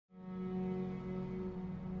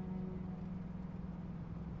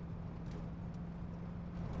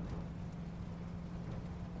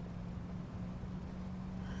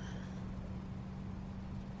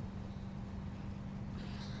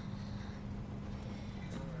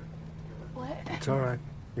It's all right.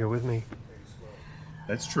 You're with me.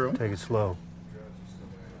 That's true. Take it slow.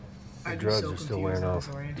 The drugs are still wearing off.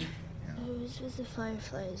 I was with the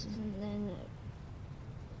Fireflies, and then...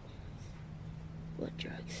 What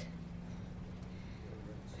drugs?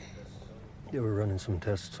 They were running some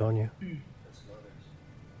tests on you.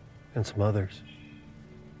 And some others.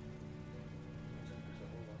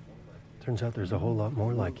 Turns out there's a whole lot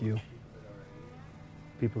more like you.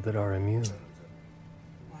 People that are immune.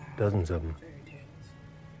 Dozens of them.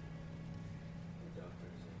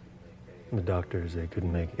 The doctors, they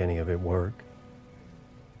couldn't make any of it work.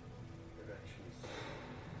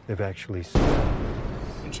 They've actually...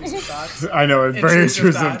 Intrusive thoughts. I know, it's very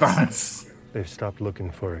intrusive thoughts. They've stopped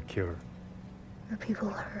looking for a cure. Are people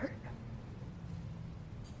hurt?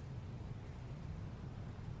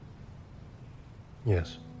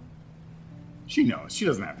 Yes. She knows. She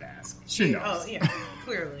doesn't have to ask. She knows. Oh, yeah,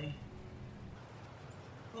 clearly.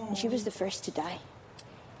 She was the first to die.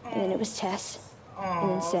 And then it was Tess.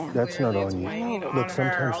 And then Sam. That's not on you. Look,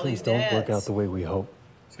 sometimes things don't work out the way we hope.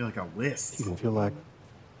 It's like a list. You can feel like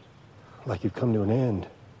you've come to an end.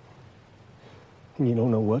 And you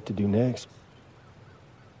don't know what to do next.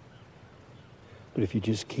 But if you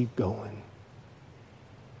just keep going,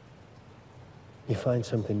 you find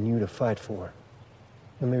something new to fight for.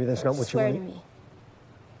 And maybe that's not what you want. Swear to me.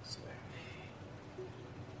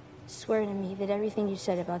 Swear to me that everything you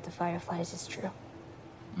said about the Fireflies is true.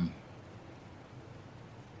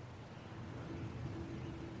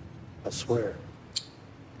 I swear.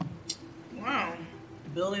 Wow.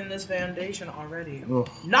 Building this foundation already. Ugh.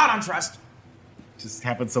 Not on trust. Just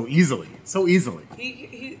happened so easily. So easily.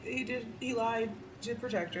 He lied to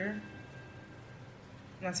protect her.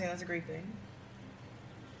 I'm not saying that's a great thing.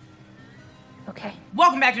 Okay.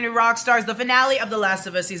 Welcome back to New Rockstars. The finale of The Last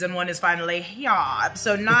of Us Season 1 is finally here.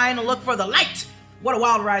 Episode 9, Look for the Light. What a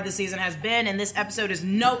wild ride this season has been, and this episode is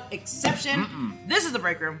no exception. This is The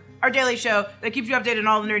Breakroom, our daily show that keeps you updated on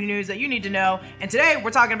all the nerdy news that you need to know. And today,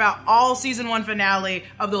 we're talking about all Season 1 finale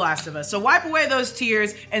of The Last of Us. So wipe away those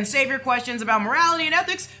tears and save your questions about morality and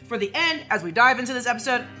ethics for the end as we dive into this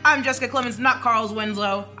episode. I'm Jessica Clemens, not Carl's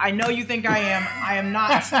Winslow. I know you think I am. I am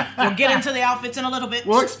not. We'll get into the outfits in a little bit.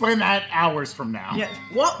 We'll explain that hours from now. Yeah.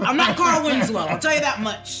 Well, I'm not Carl Winslow, I'll tell you that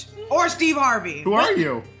much. Or Steve Harvey. Who are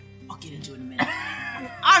you? I'll get into it in a minute.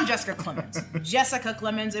 I'm Jessica Clemens. Jessica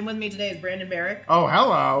Clemens, and with me today is Brandon Barrick. Oh,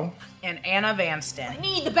 hello. And Anna Vanston. I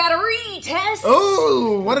need the battery, Tess!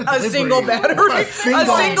 Oh, what a delivery. Single battery. A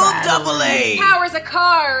single double A. Powers a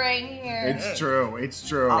car right here. It's true. It's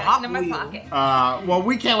true. A hot in my wheel. pocket. Well,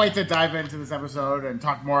 we can't wait to dive into this episode and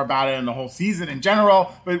talk more about it and the whole season in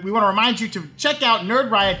general. But we want to remind you to check out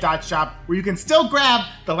nerdriot.shop, where you can still grab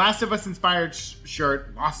the Last of Us inspired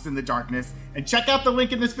shirt, Lost in the Darkness. And check out the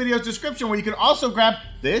link in this video's description, where you can also grab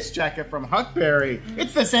this jacket from Huckberry.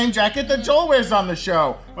 It's the same jacket that Joel wears on the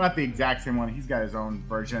show. Well, not the exact same one. He's got his own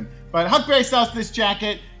version. But Huckberry sells this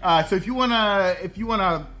jacket. So if you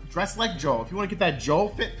wanna dress like Joel, if you wanna get that Joel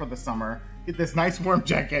fit for the summer, get this nice warm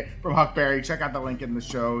jacket from Huckberry. Check out the link in the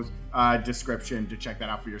show's description to check that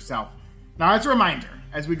out for yourself. Now, as a reminder,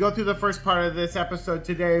 as we go through the first part of this episode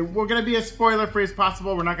today, we're going to be as spoiler-free as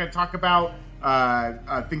possible. We're not going to talk about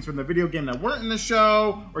things from the video game that weren't in the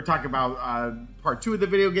show, or talk about part 2 of the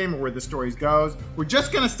video game or where the stories goes. We're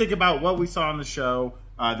just going to stick about what we saw on the show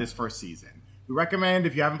this first season. We recommend,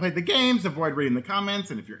 if you haven't played the games, avoid reading the comments,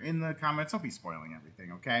 and if you're in the comments, don't be spoiling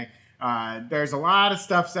everything, okay? There's a lot of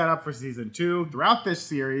stuff set up for season 2 throughout this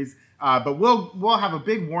series, but we'll have a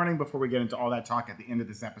big warning before we get into all that talk at the end of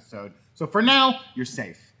this episode. So for now, you're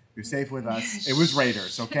safe. You're safe with us. It was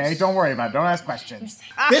Raiders, okay? Don't worry about it. Don't ask questions.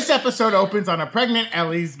 This episode opens on a pregnant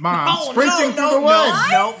Ellie's mom sprinting through the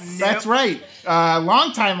woods. No. That's right.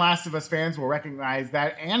 Longtime Last of Us fans will recognize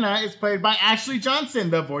that Anna is played by Ashley Johnson,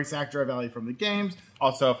 the voice actor of Ellie from the games,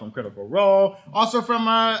 also from Critical Role, also from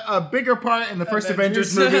a bigger part in the first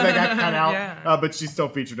Avengers movie that got cut out, but she's still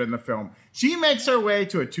featured in the film. She makes her way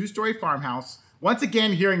to a 2-story farmhouse, once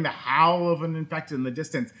again hearing the howl of an infected in the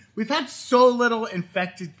distance. We've had so little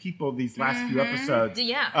infected people these last few episodes.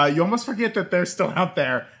 Yeah. You almost forget that they're still out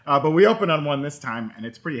there, but we open on one this time, and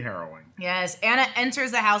it's pretty harrowing. Yes, Anna enters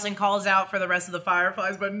the house and calls out for the rest of the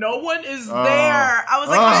Fireflies, but no one is there. I was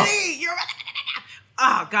like, honey, you're...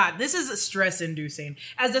 Oh, God, this is stress-inducing.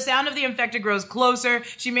 As the sound of the infected grows closer,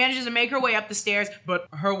 she manages to make her way up the stairs, but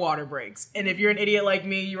her water breaks. And if you're an idiot like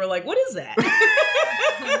me, you were like, what is that?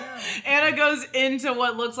 Anna goes into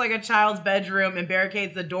what looks like a child's bedroom and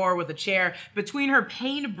barricades the door with a chair. Between her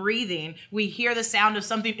pained breathing, we hear the sound of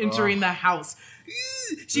something entering the house.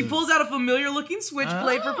 She pulls out a familiar-looking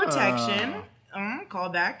switchblade for protection. call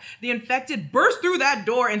back. The infected bursts through that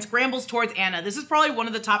door and scrambles towards Anna. This is probably one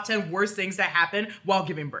of the top 10 worst things that happen while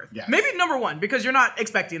giving birth. Yes. Maybe number 1, because you're not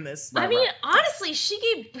expecting this. I mean, honestly, she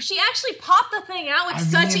actually popped the thing out with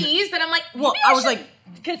such ease that I'm like, well, I was like,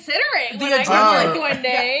 considering the when I adrenaline. go like one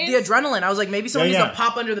day. The adrenaline. I was like, maybe someone Yeah, needs yeah. to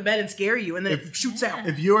pop under the bed and scare you, and then it shoots out.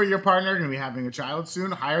 If you or your partner are going to be having a child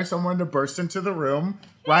soon, hire someone to burst into the room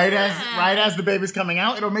right as the baby's coming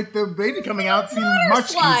out. It'll make the baby coming out seem much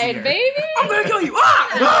slide, easier. baby. I'm gonna kill you!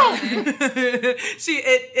 Ah!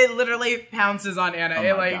 It literally pounces on Anna. Oh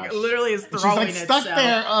it my like gosh. literally is She's throwing like stuck itself.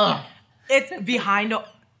 there. Ugh. It's behind.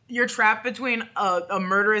 You're trapped between a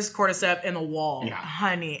murderous cordyceps and a wall,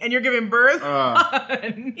 honey, and you're giving birth,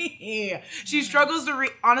 honey. She struggles to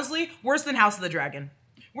honestly worse than House of the Dragon.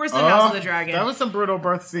 Worse than House of the Dragon. That was some brutal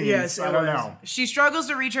birth scenes. Yes, I don't know. She struggles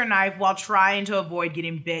to reach her knife while trying to avoid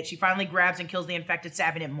getting bit. She finally grabs and kills the infected,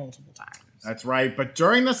 stabbing it multiple times. That's right. But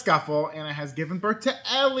during the scuffle, Anna has given birth to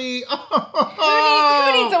Ellie.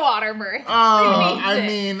 Who needs a water birth? I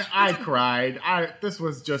mean, I cried. This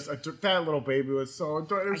was just that little baby was so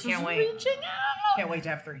adorable. I can't wait. Can't wait to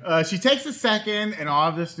have 3. She takes a second in all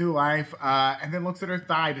of this new life, and then looks at her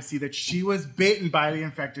thigh to see that she was bitten by the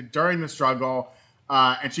infected during the struggle.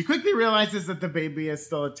 And she quickly realizes that the baby is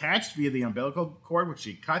still attached via the umbilical cord, which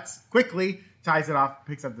she cuts quickly, ties it off,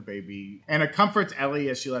 picks up the baby. Anna comforts Ellie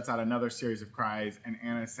as she lets out another series of cries. And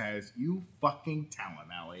Anna says, "You fucking tell him,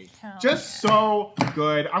 Ellie." Just so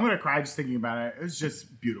good. I'm going to cry just thinking about it. It was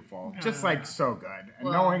just beautiful. Just like so good.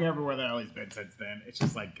 And knowing everywhere that Ellie's been since then, it's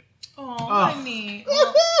just like... Oh, honey.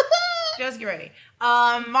 Well, just get ready.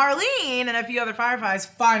 Marlene and a few other fireflies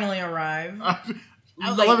finally arrive. I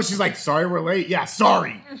love it. She's like, "Sorry, we're late." Yeah,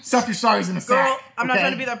 sorry. Stuff your sorries in a Girl, sack. I'm not okay?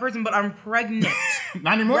 trying to be that person, but I'm pregnant.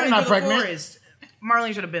 Not anymore. You're Running not through the pregnant. forest.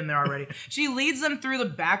 Marlene should have been there already. She leads them through the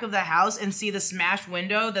back of the house and see the smashed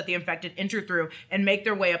window that the infected enter through and make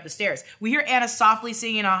their way up the stairs. We hear Anna softly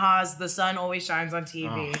singing Aha's "The Sun Always Shines on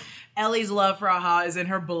TV." Ellie's love for Aha is in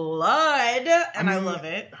her blood, and I love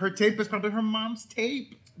it. Her tape is probably her mom's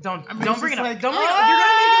tape. Don't it's bring it up. just Don't like, bring it up. You're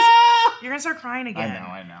gonna make us. You're gonna start crying again.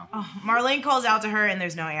 I know. Oh, Marlene calls out to her and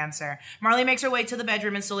there's no answer. Marlene makes her way to the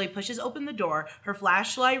bedroom and slowly pushes open the door, her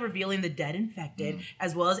flashlight revealing the dead infected,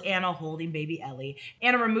 as well as Anna holding baby Ellie.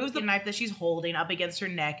 Anna removes the knife that she's holding up against her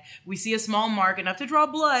neck. We see a small mark enough to draw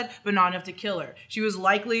blood, but not enough to kill her. She was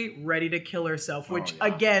likely ready to kill herself, which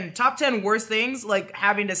again, top 10 worst things, like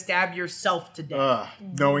having to stab yourself to death.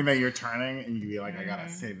 Knowing that you're turning and you be like, "I gotta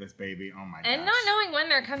save this baby." Oh my god. And not knowing when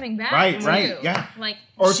they're coming back. Right, too. yeah. Like,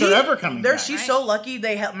 Or if they're ever coming back. She's so lucky.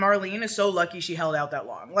 Marlene is so lucky she held out that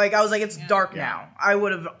long. Like, I was like, it's dark now. I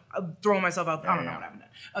would have thrown myself out there. I don't know what happened.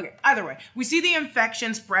 Okay, either way, we see the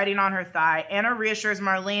infection spreading on her thigh. Anna reassures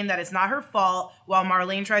Marlene that it's not her fault, while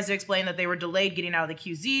Marlene tries to explain that they were delayed getting out of the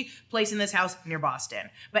QZ, placing this house near Boston.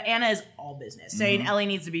 But Anna is all business, saying Ellie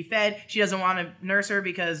needs to be fed. She doesn't want to nurse her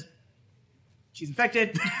because she's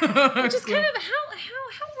infected. which is kind of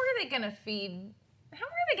how were they gonna feed? How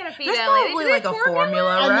were they gonna feed There's Ellie? probably Did like they a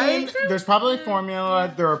formula, I right? mean, there's probably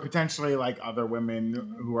formula. There are potentially like other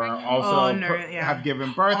women who are also have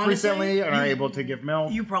given birth recently and are able to give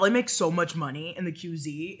milk. You probably make so much money in the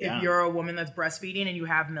QZ if you're a woman that's breastfeeding and you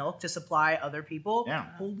have milk to supply other people. Yeah.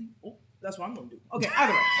 That's what I'm going to do. Okay,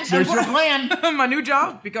 either way. Here's your plan. My new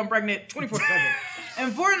job, become pregnant 24/7.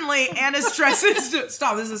 Importantly, Anna stresses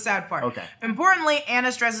stop, this is a sad part. Okay. Importantly,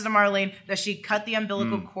 Anna stresses to Marlene that she cut the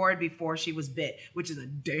umbilical cord before she was bit, which is a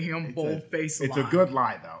damn bold-faced lie. It's a good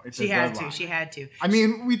lie, though. She had to. I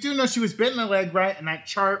mean, we do know she was bit in the leg, right? And that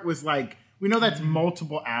chart was like, we know that's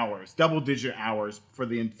multiple hours, double-digit hours for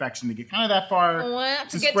the infection to get kind of that far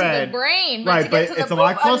to get spread. to the brain. Right, but to it's a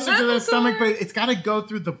lot closer to the stomach, but it's got to go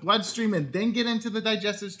through the bloodstream and then get into the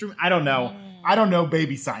digestive stream. I don't know. I don't know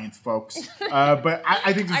baby science, folks. But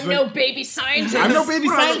I think this I'm no baby scientist. I'm no baby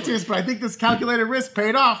scientist, but I think this calculated risk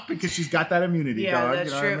paid off because she's got that immunity. Yeah, dog, that's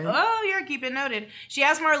you know true. What I mean? Oh, you're keeping noted. She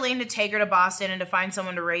asked Marlene to take her to Boston and to find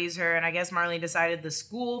someone to raise her, and I guess Marlene decided the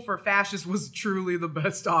school for fascists was truly the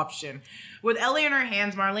best option. With Ellie in her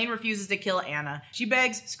hands, Marlene refuses to kill Anna. She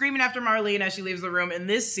begs, screaming after Marlene as she leaves the room, and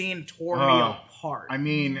this scene tore me apart. I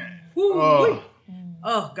mean,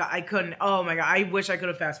 Oh, God, I couldn't. Oh, my God. I wish I could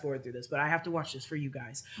have fast forwarded through this, but I have to watch this for you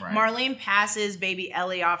guys. Right. Marlene passes baby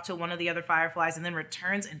Ellie off to one of the other fireflies and then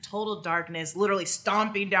returns in total darkness, literally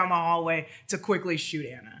stomping down the hallway to quickly shoot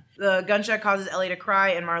Anna. The gunshot causes Ellie to cry,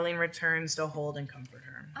 and Marlene returns to hold and comfort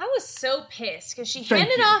her. I was so pissed because she Thank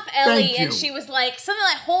handed you. off Ellie Thank and you. she was like, something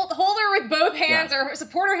like, hold her with both hands or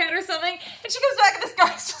support her head or something. And she comes back and this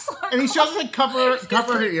guy's just like... And he shows like cover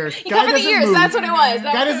her ears. He covered the ears, move. that's what it was.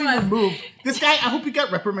 Guy doesn't even move. This guy, I hope he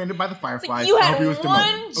got reprimanded by the Fireflies. You I had hope he was one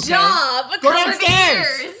demoted, okay? job. Go cover the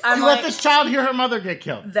downstairs. ears. I'm You like- let this child hear her mother get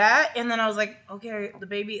killed. That, and then I was like, okay, the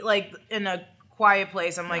baby, like, in a quiet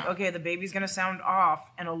place, I'm like, okay, the baby's gonna sound off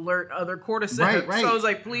and alert other cordyceps. Right. So I was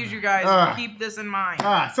like, please, you guys, keep this in mind.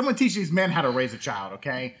 Someone teach these men how to raise a child,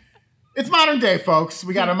 okay? It's modern day, folks.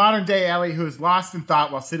 We got a modern day Ellie who's lost in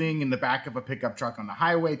thought while sitting in the back of a pickup truck on the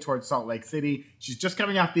highway towards Salt Lake City. She's just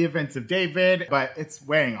coming off the events of David, but it's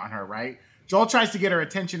weighing on her, right? Joel tries to get her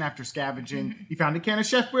attention after scavenging. He found a can of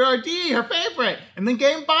Chef Boyardee, her favorite, and then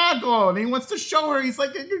Game Boggle, and he wants to show her. He's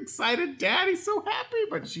like an excited dad. He's so happy,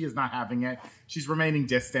 but she is not having it. She's remaining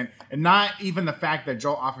distant, and not even the fact that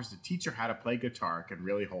Joel offers to teach her how to play guitar can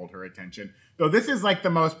really hold her attention. Though this is like the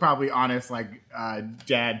most probably honest like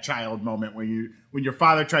dad-child moment when your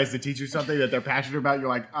father tries to teach you something that they're passionate about. You're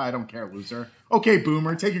like, I don't care, loser. Okay,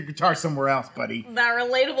 boomer, take your guitar somewhere else, buddy. That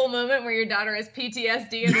relatable moment where your daughter has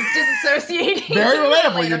PTSD and is disassociating. Very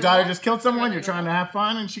relatable. Your daughter just killed someone. You're trying to have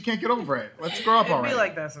fun, and she can't get over it. Let's grow up It'd already. be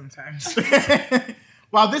like that sometimes.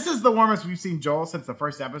 While this is the warmest we've seen Joel since the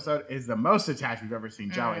first episode, is the most attached we've ever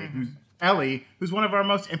seen Ellie, who's one of our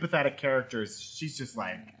most empathetic characters. She's just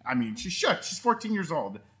like, I mean, she's shook. She's 14 years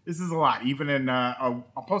old. This is a lot. Even in a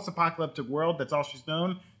post-apocalyptic world, that's all she's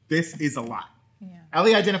known. This is a lot. Yeah.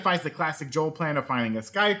 Ellie identifies the classic Joel plan of finding a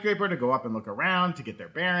skyscraper to go up and look around to get their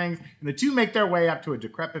bearings, and the two make their way up to a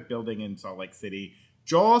decrepit building in Salt Lake City.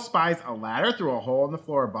 Joel spies a ladder through a hole in the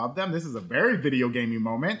floor above them. This is a very video gamey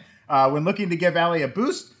moment. When looking to give Ellie a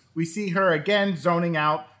boost, we see her again zoning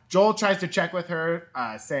out. Joel tries to check with her,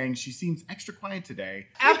 saying she seems extra quiet today.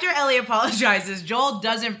 After Ellie apologizes, Joel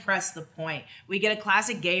doesn't press the point. We get a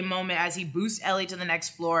classic game moment as he boosts Ellie to the next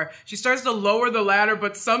floor. She starts to lower the ladder,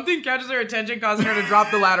 but something catches her attention, causing her to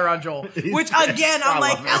drop the ladder on Joel. Which, again, I'm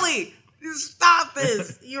like, Ellie, stop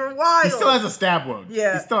this. You're wild. He still has a stab wound.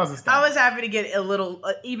 Yeah. He still has a stab I was happy to get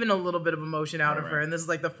even a little bit of emotion out of her. And this is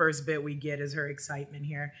like the first bit we get is her excitement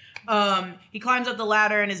here. He climbs up the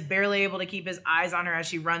ladder and is barely able to keep his eyes on her as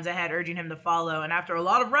she runs ahead, urging him to follow. And after a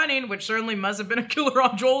lot of running, which certainly must have been a killer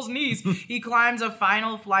on Joel's knees, he climbs a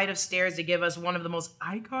final flight of stairs to give us one of the most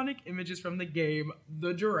iconic images from the game,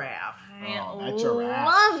 the giraffe. that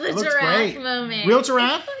giraffe. Love the It looks giraffe great. moment. Real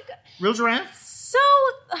giraffe? Real giraffe? So,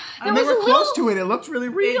 there And they was were a close little... to it. It looked really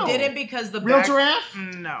real. It didn't because the Real back... giraffe?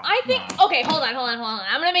 No. I think, okay, hold on.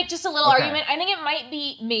 I'm going to make just a little Okay. argument. I think it might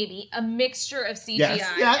be maybe a mixture of CGI.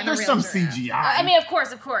 Yes. Yeah, and there's a some real giraffe. CGI. I mean, of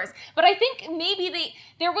course. But I think maybe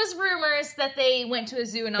there was rumors that they went to a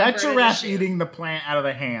zoo in That Alberta to giraffe shoot. eating the plant out of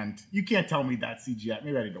the hand. You can't tell me that's CGI.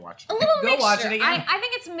 Maybe I need to watch it. A little Go mixture. watch it again. I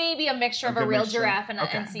think it's maybe a mixture of A a good real mixture. giraffe and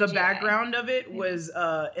CGI. The background of it was,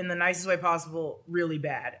 in the nicest way possible, really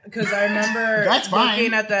bad. Because I remember That's fine.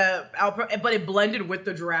 looking at the output, but it blended with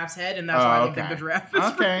the giraffe's head, and that's why I don't think the giraffe is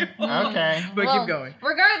Okay. real. Okay. But Well, keep going.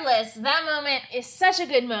 Regardless, that moment is such a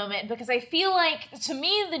good moment because I feel like, to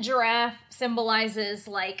me, the giraffe symbolizes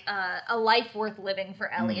like a life worth living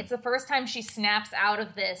for Ellie. It's the first time she snaps out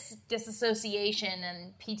of this disassociation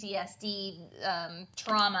and PTSD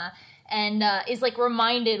trauma and is like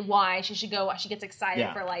reminded why she should go, why she gets excited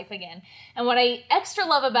for life again. And what I extra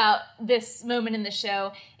love about this moment in the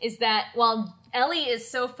show is that while Ellie is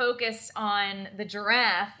so focused on the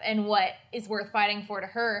giraffe and what is worth fighting for to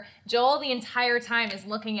her, Joel the entire time is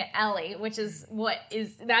looking at Ellie, which is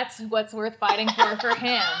that's what's worth fighting for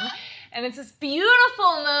him. And it's this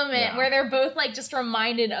beautiful moment where they're both like just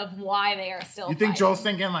reminded of why they are still You think fighting. Joel's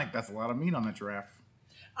thinking like, that's a lot of meat on that giraffe?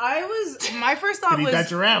 My first thought Could eat was, that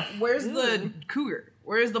giraffe. where's the cougar?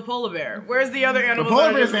 Where's the polar bear? Where's the other The animals? polar that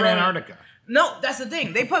are bear's just in running? Antarctica. No, that's the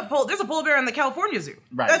thing. There's a polar bear in the California Zoo.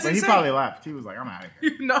 Right. That's but insane. he probably left. He was like, I'm out of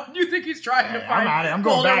here. No, you think he's trying to Hey, find I'm outta here. I'm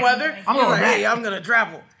going colder back. weather? I'm He's going like, back. hey, I'm gonna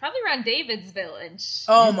travel. Probably around David's village.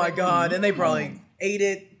 Oh my god! And they probably ate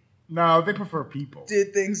it, No, they prefer people.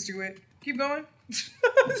 did things to it. Keep going.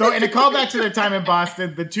 So in a callback to their time in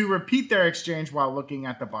Boston, the two repeat their exchange while looking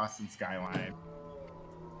at the Boston skyline.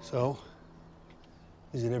 So,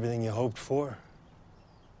 is it everything you hoped for?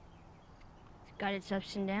 It's got its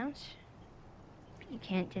ups and downs. You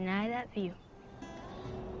can't deny that view.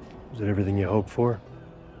 Is it everything you hoped for?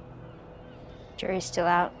 Jury's still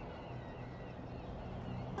out.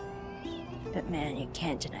 But man, you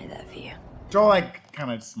can't deny that view. Joel like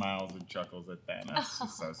kind of smiles and chuckles at that. And that's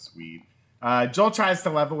just so sweet. Joel tries to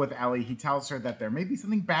level with Ellie. He tells her that there may be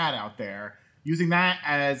something bad out there, using that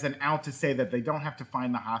as an out to say that they don't have to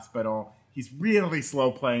find the hospital He's really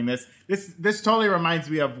slow playing this. This totally reminds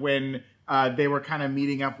me of when they were kind of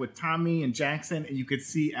meeting up with Tommy and Jackson, and you could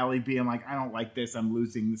see Ellie being like, I don't like this. I'm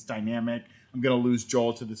losing this dynamic. I'm going to lose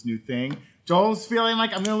Joel to this new thing. Joel's feeling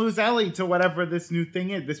like I'm going to lose Ellie to whatever this new thing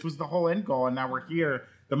is. This was the whole end goal, and now we're here.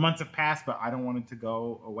 The months have passed, but I don't want it to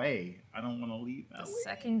go away. I don't want to leave Ellie.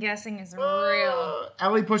 Second guessing is real.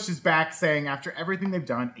 Ellie pushes back, saying after everything they've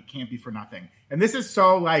done, it can't be for nothing. And this is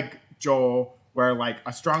so like Joel, where like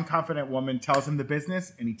a strong, confident woman tells him the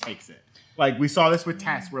business and he takes it. Like we saw this with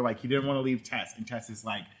Tess, where like he didn't want to leave Tess, and Tess is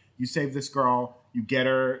like, you save this girl, you get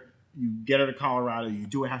her to Colorado, you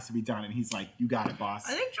do what has to be done, and he's like, you got it, boss.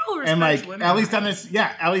 I think Joel respects and like women. Ellie's done this.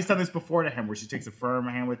 Yeah, Ellie's done this before to him, where she takes a firm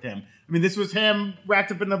hand with him. I mean, this was him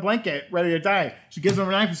wrapped up in the blanket, ready to die. She gives him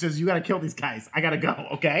a knife and says, "You got to kill these guys. I got to go."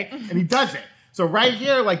 Okay, and he does it. So right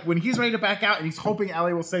here, like when he's ready to back out, and he's hoping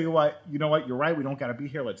Ellie will say, "You know what? You're right. We don't got to be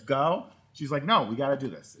here. Let's go." She's like, "No, we got to do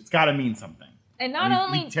this. It's got to mean something." And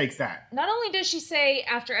he takes that. Not only does she say,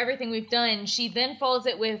 after everything we've done, she then follows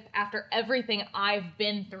it with, after everything I've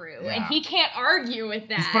been through. Yeah. And he can't argue with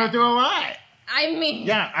that. He's put her through a lot. I mean...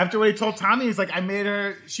 Yeah, after what he told Tommy, he's like,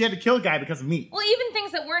 she had to kill a guy because of me. Well, even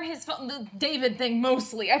things that weren't his fault, the David thing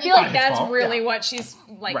mostly. I feel like that's really what she's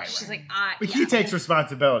like, But he takes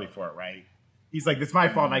responsibility for it, right? He's like, it's my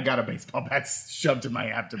fault and I got a baseball bat shoved in my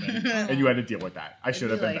abdomen. And you had to deal with that. I should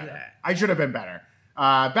have been better. I should have been better.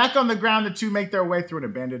 Back on the ground, the two make their way through an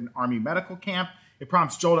abandoned army medical camp. It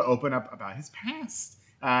prompts Joel to open up about his past,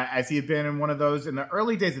 as he had been in one of those in the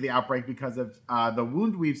early days of the outbreak because of the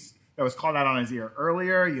wound that was called out on his ear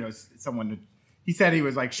earlier. You know, he said he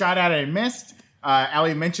was like shot at and missed.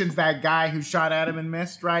 Ellie mentions that guy who shot at him and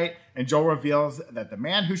missed, right? And Joel reveals that the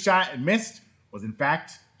man who shot and missed was in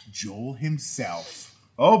fact Joel himself.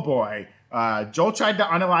 Oh boy. Joel tried to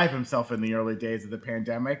unalive himself in the early days of the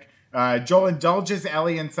pandemic. Joel indulges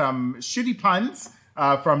Ellie in some shitty puns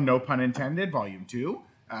from No Pun Intended, Volume 2.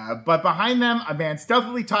 But behind them, a man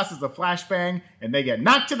stealthily tosses a flashbang, and they get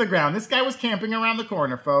knocked to the ground. This guy was camping around the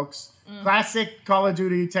corner, folks. Classic Call of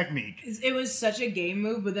Duty technique. It was such a game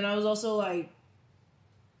move, but then I was also like,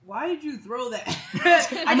 why did you throw that?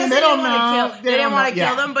 I mean, they don't know. They didn't want to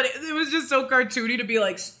kill them, but it was just so cartoony to be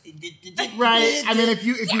like... Right. I mean, if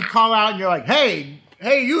you call out and you're like, hey,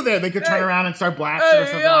 you there, they could turn around and start blasting or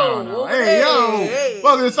something. I don't know. Hey,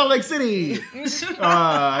 welcome to Salt Lake City.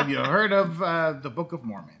 Have you heard of the Book of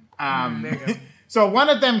Mormon? There you go. So one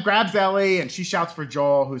of them grabs Ellie and she shouts for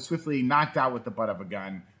Joel, who's swiftly knocked out with the butt of a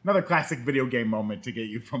gun. Another classic video game moment to get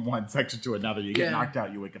you from one section to another. You get knocked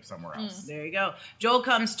out, you wake up somewhere else. There you go. Joel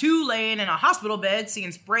comes to laying in a hospital bed,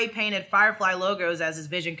 seeing spray-painted Firefly logos as his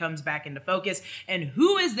vision comes back into focus. And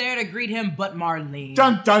who is there to greet him but Marlene?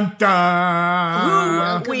 Dun, dun,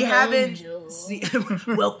 dun! Who we haven't seen.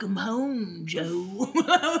 Welcome home, Joe.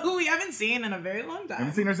 Who we haven't seen in a very long time.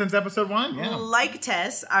 Haven't seen her since episode 1, yeah. Like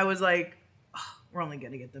Tess, I was like, we're only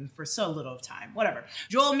going to get them for so little of time. Whatever.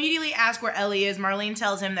 Joel immediately asks where Ellie is. Marlene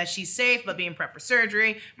tells him that she's safe, but being prepped for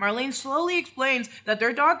surgery. Marlene slowly explains that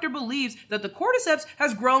their doctor believes that the cordyceps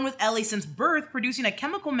has grown with Ellie since birth, producing a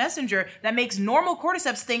chemical messenger that makes normal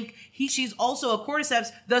cordyceps think she's also a cordyceps,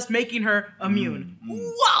 thus making her immune.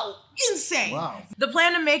 Wow! Insane! Wow. The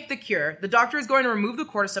plan to make the cure, the doctor is going to remove the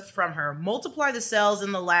cordyceps from her, multiply the cells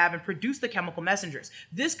in the lab, and produce the chemical messengers.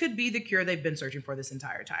 This could be the cure they've been searching for this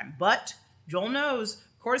entire time. But Joel knows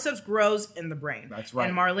cordyceps grows in the brain. That's right.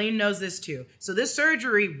 And Marlene knows this too. So this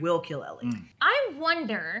surgery will kill Ellie. I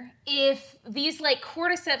wonder if these like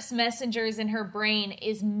cordyceps messengers in her brain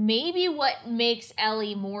is maybe what makes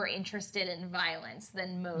Ellie more interested in violence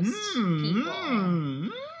than most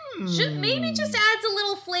people. Maybe just adds a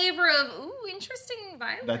little flavor of, interesting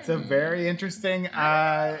violence. That's a very interesting maybe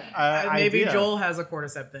idea. Joel has a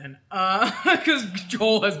cordyceps then. Because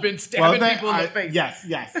Joel has been stabbing people in the face.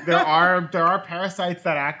 Yes. There are parasites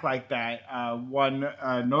that act like that. One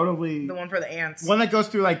notably... The one for the ants. One that goes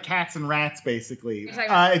through like cats and rats, basically.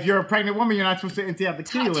 If you're a pregnant woman, you're not supposed to empty out the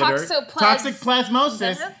kitty litter. Toxic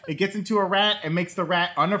plasmosis. It gets into a rat and makes the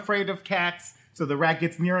rat unafraid of cats. So the rat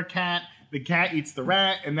gets near a cat. The cat eats the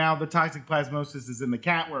rat, and now the toxic plasmosis is in the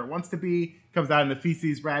cat where it wants to be, comes out in the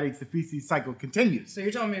feces, rat eats the feces, cycle continues. So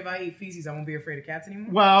you're telling me if I eat feces, I won't be afraid of cats anymore?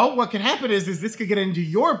 Well, what can happen is this could get into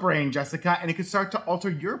your brain, Jessica, and it could start to alter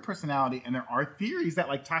your personality. And there are theories that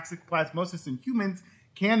like toxic plasmosis in humans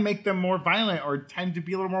can make them more violent or tend to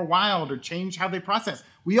be a little more wild or change how they process.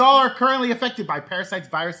 We all are currently affected by parasites,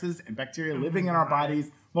 viruses, and bacteria living in our bodies,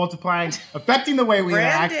 multiplying, affecting the way we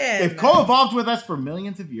act. They've co-evolved with us for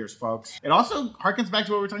millions of years, folks. It also harkens back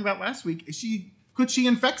to what we were talking about last week. Could she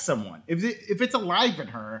infect someone? If it's alive in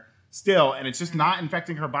her, still, and it's just not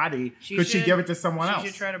infecting her body. Could she give it to someone else? She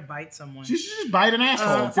should try to bite someone. She should just bite an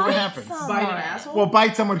asshole and see what happens. Bite an asshole? Well,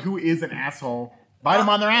 bite someone who is an asshole. Bite them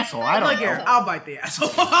on their asshole. I don't know. Here, I'll bite the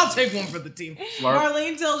asshole. I'll take one for the team. Slurp.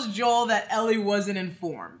 Marlene tells Joel that Ellie wasn't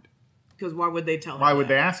informed. Because why would they tell her? Why would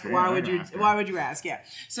they ask her? Why would you ask? Yeah.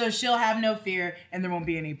 So she'll have no fear and there won't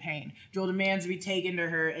be any pain. Joel demands to be taken to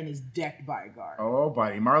her and is decked by a guard. Oh,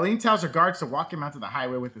 buddy. Marlene tells her guards to walk him out to the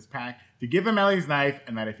highway with his pack, to give him Ellie's knife,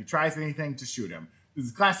 and that if he tries anything, to shoot him. This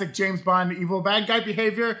is classic James Bond evil bad guy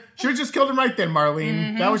behavior. Should have just killed him right then, Marlene.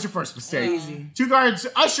 Mm-hmm. That was your first mistake. Easy. 2 guards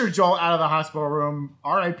usher Joel out of the hospital room.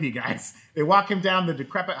 R.I.P. guys. They walk him down the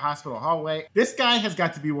decrepit hospital hallway. This guy has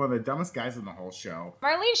got to be one of the dumbest guys in the whole show.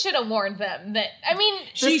 Marlene should have warned them that, I mean,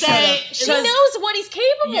 she knows what he's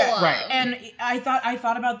capable of. Right. And I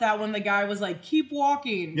thought about that when the guy was like, keep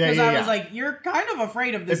walking. Because I was like, you're kind of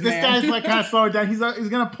afraid of this man. If this guy's like kind of slowing down, he's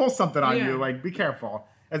going to pull something on you. Like, be careful.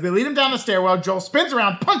 As they lead him down the stairwell, Joel spins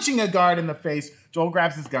around, punching a guard in the face. Joel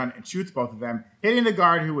grabs his gun and shoots both of them, hitting the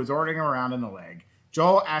guard who was ordering him around in the leg.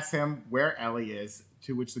 Joel asks him where Ellie is,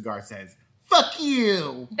 to which the guard says, "Fuck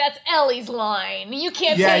you." That's Ellie's line. You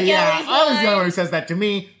can't take Ellie's line. Ellie's the only one who says that to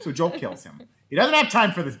me, so Joel kills him. He doesn't have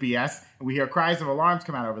time for this BS, and we hear cries of alarms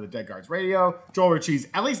come out over the dead guard's radio. Joel retrieves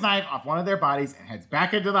Ellie's knife off one of their bodies and heads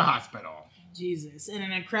back into the hospital. Jesus, in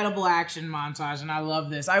an incredible action montage, and I love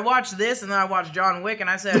this. I watched this, and then I watched John Wick, and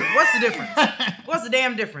I said, what's the difference? What's the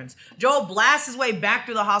damn difference? Joel blasts his way back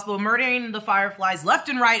through the hospital, murdering the Fireflies left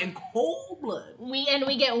and right in cold blood.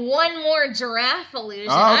 We get one more giraffe illusion.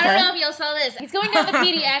 Oh, okay. I don't know if y'all saw this. He's going down the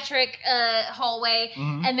pediatric hallway,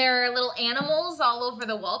 and there are little animals all over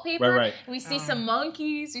the wallpaper. Right. We see some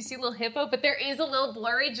monkeys, we see a little hippo, but there is a little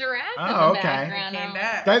blurry giraffe in the background. Came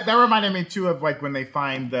back. That reminded me, too, of like when they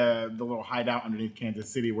find the little hideout underneath Kansas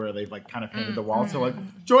City where they've like kind of painted the walls. So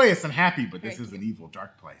like joyous and happy, but this is an evil,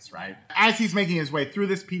 dark place, right? As he's making his way through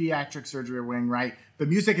this pediatric surgery wing, right, the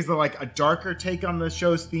music is like a darker take on the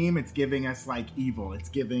show's theme. It's giving us like evil. It's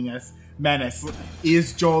giving us menace.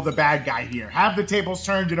 Is Joel the bad guy here? Have the tables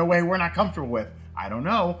turned in a way we're not comfortable with? I don't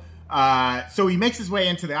know. So he makes his way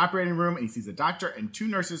into the operating room and he sees a doctor and 2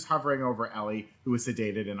 nurses hovering over Ellie, who is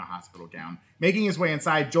sedated in a hospital gown. Making his way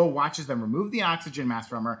inside, Joel watches them remove the oxygen mask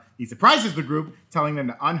from her. He surprises the group, telling them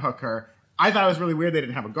to unhook her. I thought it was really weird they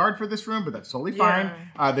didn't have a guard for this room, but that's totally fine.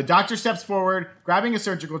 The doctor steps forward, grabbing a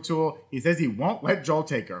surgical tool. He says he won't let Joel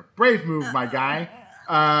take her. Brave move, my guy.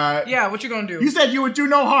 What you gonna do? You said you would do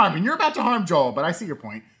no harm, and you're about to harm Joel, but I see your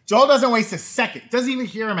point. Joel doesn't waste a second, doesn't even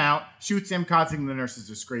hear him out, shoots him, causing the nurses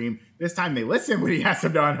to scream. This time they listen when he asks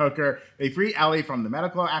them to unhook her. They free Ellie from the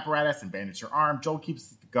medical apparatus and bandage her arm. Joel keeps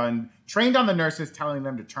the gun trained on the nurses, telling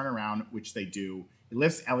them to turn around, which they do. He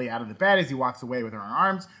lifts Ellie out of the bed as he walks away with her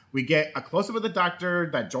arms. We get a close-up of the doctor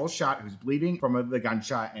that Joel shot, who's bleeding from the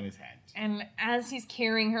gunshot in his head. And as he's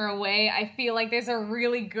carrying her away, I feel like there's a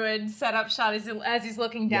really good setup shot as he's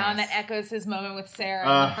looking down that echoes his moment with Sarah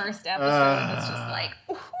in the first episode. It's just like,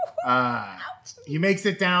 he makes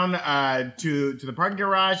it down to the parking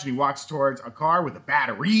garage, and he walks towards a car with a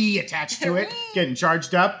battery attached to it, getting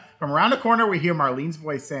charged up. From around the corner, we hear Marlene's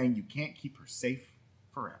voice saying, "You can't keep her safe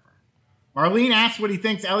forever." Marlene asks what he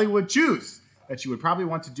thinks Ellie would choose, that she would probably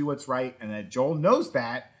want to do what's right, and that Joel knows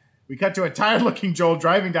that. We cut to a tired-looking Joel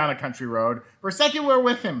driving down a country road. For a second, we're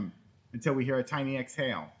with him, until we hear a tiny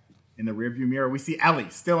exhale. In the rearview mirror, we see Ellie,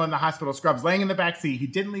 still in the hospital scrubs, laying in the back seat. He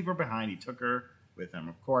didn't leave her behind. He took her with him,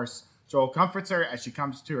 of course. Joel comforts her as she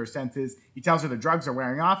comes to her senses. He tells her the drugs are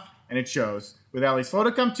wearing off, and it shows. With Ellie slow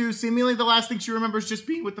to come to, seemingly the last thing she remembers just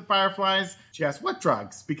being with the Fireflies, she asks, what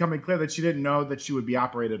drugs? Becoming clear that she didn't know that she would be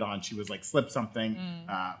operated on. She was like, slipped something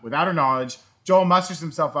without her knowledge. Joel musters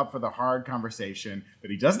himself up for the hard conversation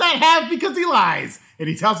that he does not have because he lies. And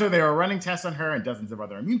he tells her they were running tests on her and dozens of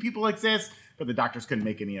other immune people exist, but the doctors couldn't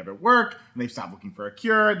make any of it work, and they've stopped looking for a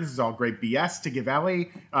cure. This is all great BS to give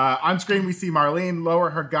Ellie. On screen, we see Marlene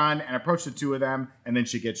lower her gun and approach the 2 of them, and then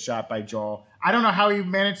she gets shot by Joel. I don't know how he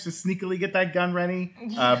managed to sneakily get that gun ready,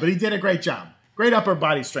 but he did a great job. Great upper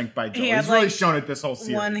body strength by Joel. He's really shown it this whole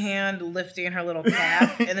series. One hand lifting her little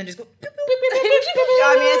calf, and then just go.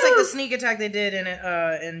 I mean, it's like the sneak attack they did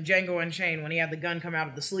in Django Unchained when he had the gun come out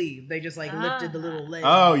of the sleeve. They just like lifted the little leg.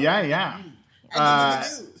 Oh yeah.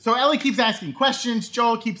 So Ellie keeps asking questions.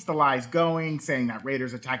 Joel keeps the lies going, saying that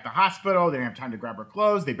raiders attacked the hospital. They didn't have time to grab her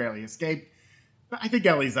clothes. They barely escaped. But I think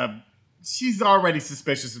Ellie's she's already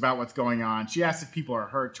suspicious about what's going on. She asks if people are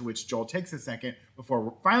hurt, to which Joel takes a second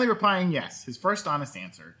before finally replying yes, his first honest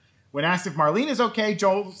answer. When asked if Marlene is okay,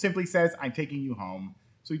 Joel simply says, I'm taking you home.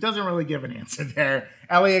 So he doesn't really give an answer there.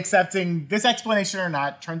 Ellie, accepting this explanation or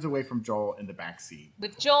not, turns away from Joel in the backseat.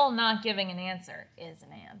 With Joel not giving an answer is an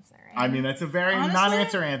answer. Right? I mean, that's a very Honestly,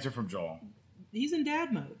 non-answer answer from Joel. He's in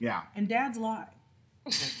dad mode. Yeah. And dads lie.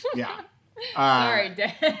 Yeah. Sorry,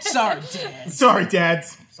 Dad. Sorry, Dad. Sorry,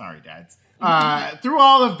 dads. Sorry, dads. Through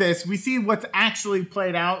all of this, we see what's actually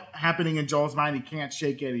played out happening in Joel's mind. He can't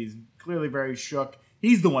shake it. He's clearly very shook.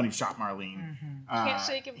 He's the one who shot Marlene. Can't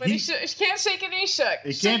shake it, but he can't shake it, and he's shook.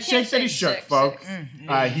 He can't shake that he's shook, folks.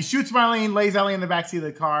 He shoots Marlene, lays Ellie in the backseat of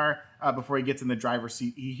the car before he gets in the driver's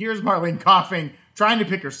seat. He hears Marlene coughing, trying to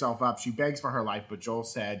pick herself up. She begs for her life, but Joel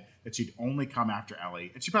said that she'd only come after Ellie,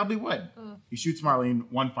 and she probably would. He shoots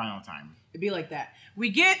Marlene one final time. It'd be like that. We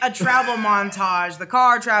get a travel montage, the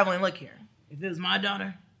car traveling. Look here. If it was my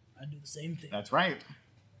daughter, I'd do the same thing. That's right.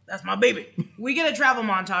 That's my baby. We get a travel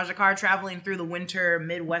montage, the car traveling through the winter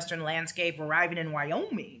Midwestern landscape, arriving in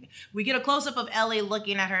Wyoming. We get a close-up of Ellie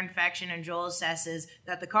looking at her infection, and Joel assesses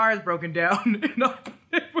that the car is broken down.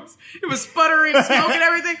 It was sputtering, smoke, and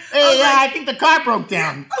everything. I think the car broke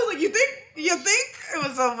down. I was like, you think? It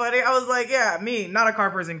was so funny. I was like, yeah, me, not a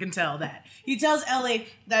car person, can tell that. He tells Ellie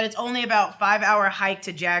that it's only about 5-hour hike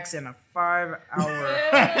to Jackson. A 5-hour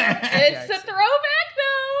It's a throwback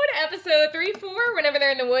though to episode 3-4 whenever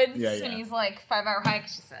they're in the woods and he's like 5-hour hike.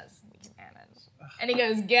 She says we can manage, and he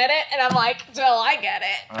goes get it, and I'm like Joel, I get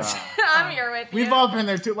it. I'm here with you. We've all been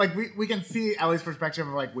there too. Like we can see Ellie's perspective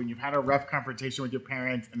of like when you've had a rough confrontation with your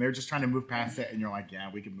parents and they're just trying to move past it, and you're like, yeah,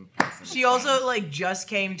 we can move past it. She also like just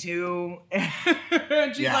came to,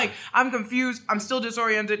 and she's like, I'm confused. I'm still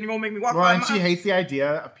disoriented. You're gonna make me walk. Well, and she hates the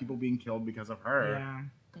idea of people being killed because of her. Yeah.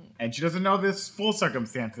 And she doesn't know this full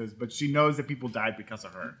circumstances, but she knows that people died because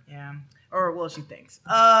of her. Yeah. Or, well, she thinks.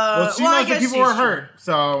 She knows that people were hurt.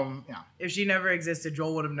 So, yeah. If she never existed,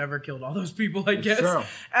 Joel would have never killed all those people, I guess. True.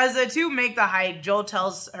 As the two make the hike, Joel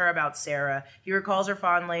tells her about Sarah. He recalls her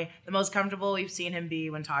fondly, the most comfortable we've seen him be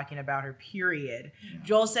when talking about her, period. Yeah.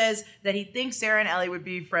 Joel says that he thinks Sarah and Ellie would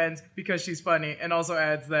be friends because she's funny, and also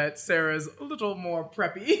adds that Sarah's a little more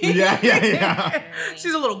preppy. Yeah.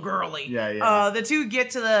 She's a little girly. Yeah. The two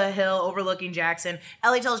get to the hill overlooking Jackson.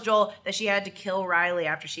 Ellie tells Joel that she had to kill Riley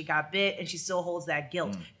after she got bit, and she still holds that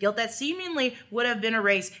guilt. Guilt that seemingly would have been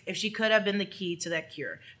erased if she could have been the key to that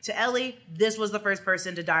cure. To Ellie, this was the first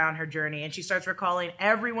person to die on her journey, and she starts recalling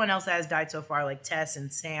everyone else that has died so far, like Tess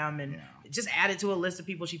and Sam, and just added to a list of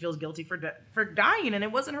people she feels guilty for dying, and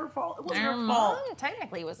it wasn't her fault. It wasn't her fault. Mom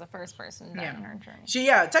technically was the first person to die on her journey.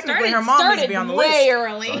 Technically her mom needs to be on the list.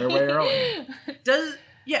 Started way early.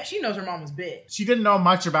 Yeah, she knows her mom was bit. She didn't know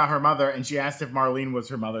much about her mother, and she asked if Marlene was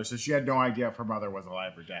her mother, so she had no idea if her mother was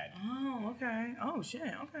alive or dead. Oh, okay. Oh, shit.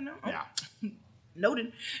 Okay, no. Oh. Yeah.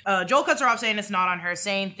 Noted. Joel cuts her off saying it's not on her,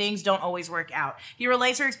 saying things don't always work out. He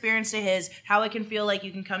relates her experience to his, how it can feel like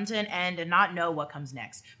you can come to an end and not know what comes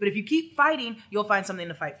next. But if you keep fighting, you'll find something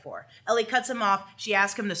to fight for. Ellie cuts him off. She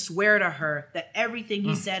asks him to swear to her that everything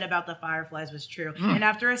he said about the Fireflies was true. And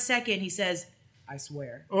after a second, he says, I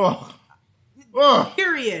swear.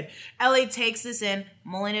 Period. Ellie takes this in,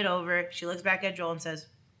 mulling it over. She looks back at Joel and says,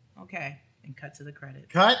 okay. And cut to the credits.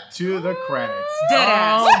 Cut to the credits.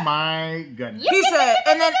 Deadass. Oh my goodness. He said,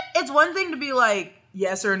 and then it's one thing to be like,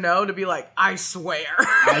 yes or no, to be like, I swear.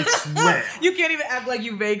 I swear. You can't even act like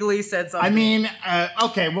you vaguely said something. I mean,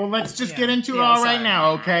 okay, well, let's just get into it all right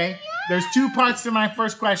now, okay? There's two parts to my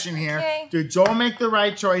first question here. Okay. Did Joel make the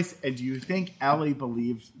right choice, and do you think Ellie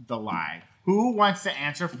believes the lie? Who wants to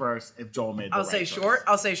answer first if Joel made the right choice?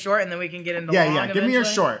 I'll say short, and then we can get into long. Yeah, give me your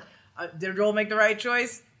short. Did Joel make the right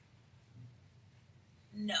choice?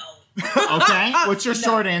 No. Okay. What's your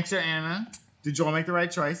short answer, Anna? Did Joel make the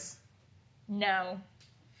right choice? No.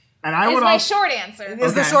 And I would my also short answer.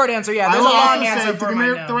 Is the short answer? Yeah. There's a long answer for did my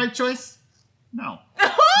you make the right choice? No.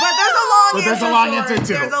 But there's a long answer.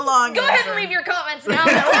 Too. There's a long answer. Go ahead and leave your comments now.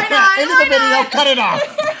 Why not? Into the video, cut it off.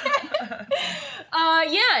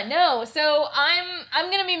 No. So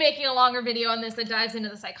I'm gonna be making a longer video on this that dives into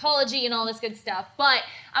the psychology and all this good stuff. But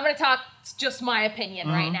I'm gonna talk just my opinion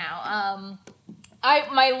right now.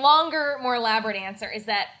 My longer, more elaborate answer is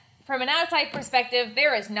that from an outside perspective,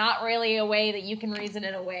 there is not really a way that you can reason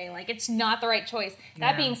it away. Like, it's not the right choice.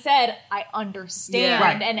 That being said, I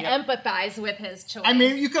understand and empathize with his choice. I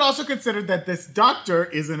mean, you could also consider that this doctor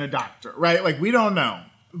isn't a doctor, right? Like, we don't know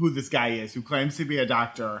who this guy is who claims to be a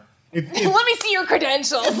doctor. If let me see your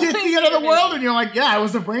credentials. If you see another world and you're like, yeah, I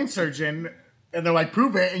was a brain surgeon, and they're like,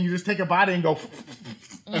 prove it, and you just take a body and go...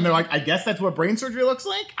 And they're like, I guess that's what brain surgery looks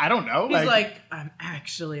like? I don't know. He's like, I'm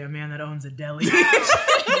actually a man that owns a deli.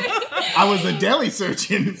 I was a deli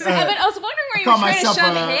surgeon. I was wondering where you were trying to shove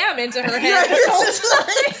ham into her head this whole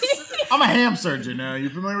time. I'm a ham surgeon. You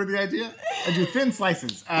familiar with the idea? I do thin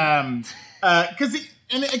slices. Because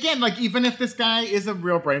and again, like even if this guy is a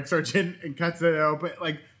real brain surgeon and cuts it open,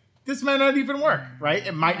 like this might not even work, right?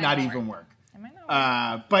 It might not even work.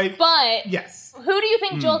 But yes. Who do you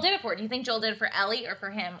think Joel did it for? Do you think Joel did it for Ellie or for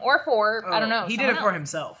him or for I don't know? He did it for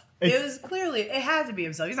himself. It was clearly it had to be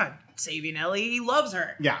himself. He's not saving Ellie. He loves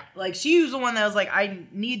her. Yeah. Like she was the one that was like, I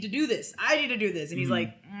need to do this. I need to do this, and he's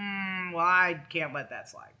like, well, I can't let that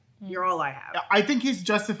slide. You're all I have. I think he's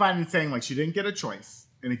justified in saying like she didn't get a choice.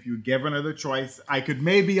 And if you give another choice, I could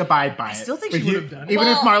maybe abide by it. I still think she would have done it. Even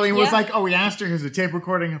if Marlene was like, oh, we asked her, here's a tape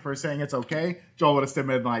recording of her saying it's okay, Joel would have still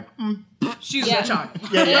been like, she's a child.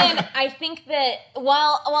 And I think that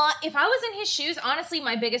while if I was in his shoes, honestly,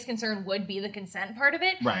 my biggest concern would be the consent part of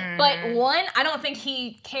it. Right. But one, I don't think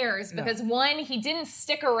he cares because one, he didn't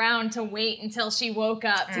stick around to wait until she woke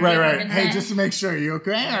up to give her consent. Hey, just to make sure, you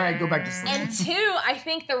okay? All right, go back to sleep. And two, I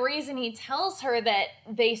think the reason he tells her that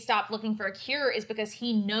they stopped looking for a cure is because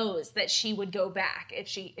he knows that she would go back if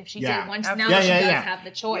she did once now that she does have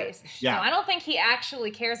the choice. Yeah. So I don't think he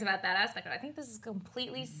actually cares about that aspect. I think this is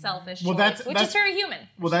completely selfish Well, choice, which is very human.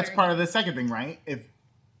 Well, that's part of the second thing, right? If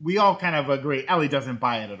we all kind of agree, Ellie doesn't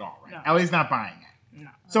buy it at all, right? No. Ellie's not buying it. No.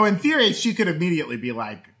 So in theory, she could immediately be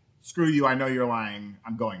like, screw you, I know you're lying,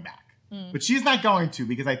 I'm going back. But she's not going to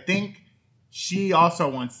because I think she also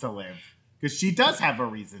wants to live. Because she does have a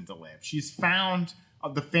reason to live. She's found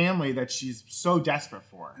the family that she's so desperate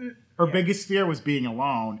for. Her biggest fear was being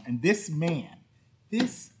alone. And this man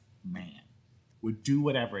would do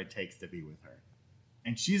whatever it takes to be with her.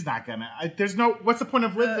 And she's not gonna. What's the point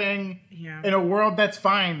of living in a world that's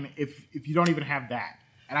fine if you don't even have that?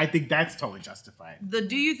 And I think that's totally justified.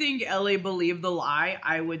 Do you think Ellie believed the lie?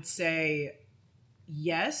 I would say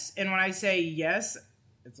yes. And when I say yes,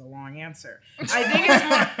 it's a long answer. I think it's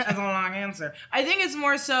more. That's a long answer. I think it's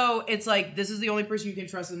more so. It's like this is the only person you can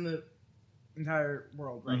trust in the entire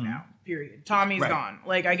world right now. Period. Tommy's gone.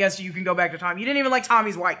 Like I guess you can go back to Tommy. You didn't even like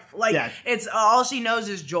Tommy's wife. Like it's all she knows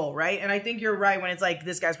is Joel, right? And I think you're right when it's like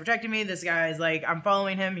this guy's protecting me. This guy's like I'm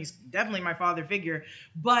following him. He's definitely my father figure.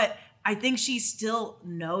 But I think she still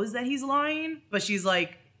knows that he's lying. But she's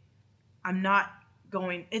like, I'm not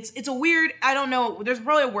going. It's a weird. I don't know. There's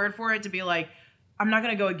probably a word for it to be like. I'm not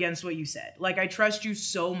going to go against what you said. Like, I trust you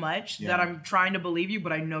so much that I'm trying to believe you,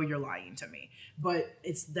 but I know you're lying to me. But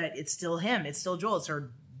it's still him. It's still Joel. It's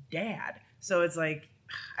her dad. So it's like,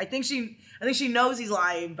 I think she knows he's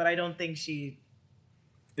lying, but I don't think she...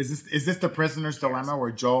 Is this the prisoner's dilemma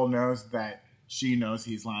where Joel knows that she knows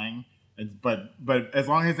he's lying? But as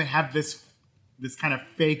long as they have this kind of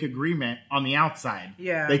fake agreement on the outside,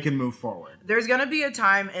 they can move forward. There's going to be a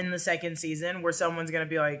time in the second season where someone's going to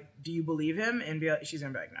be like, do you believe him? And she's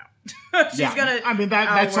going to be like, no. She's going to... I mean,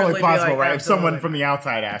 that's totally possible, right? If someone from the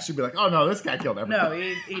outside asked, she'd be like, oh, no, this guy killed everyone. No,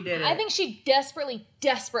 he did it. I think she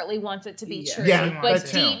desperately wants it to be true. Yeah,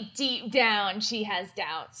 but deep down, she has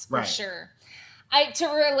doubts, for sure. To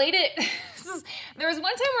relate it, there was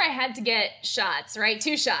one time where I had to get shots, right?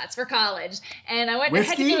 2 shots for college. And I went...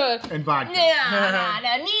 Whiskey I had to do and vodka.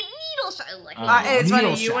 No, needle shot. It's funny,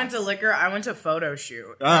 shots. You went to liquor, I went to photo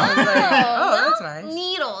shoot. I was like, that's nice.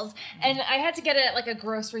 Needles. And I had to get it at like a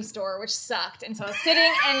grocery store, which sucked. And so I was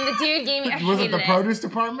sitting and the dude gave me... Was it the produce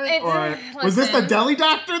department? Or was this the deli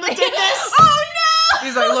doctor that did this? Oh, no!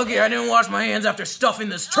 He's like, look here, I didn't wash my hands after stuffing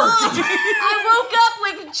this turkey. I woke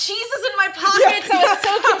up with cheeses in my pockets. I was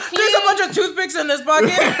so confused. There's a bunch of toothpicks in this bucket.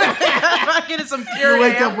 Pocket is some pure You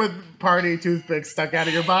wake up with party toothpicks stuck out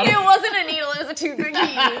of your body? It wasn't a needle, it was a toothpick he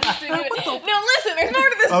used. No, listen, there's more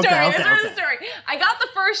to this story. There's more to the story. I got the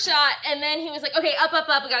first shot, and then he was like, okay, up,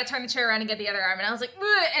 we gotta turn the chair around and get the other arm. And I was like,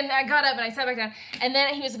 ugh, and I got up and I sat back down. And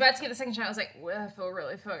then he was about to get the second shot. I was like, well, I feel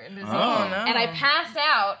really fucking dizzy. Oh, no. And I pass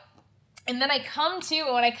out. And then I come to,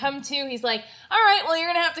 and when I come to, he's like, all right, well, you're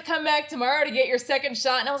going to have to come back tomorrow to get your second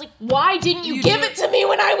shot. And I was like, why didn't you give it to me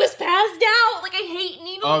when I was passed out? Like, I hate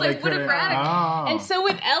needles. I would have rather. Oh. And so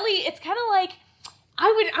with Ellie, it's kind of like,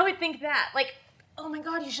 I would think that, like, oh my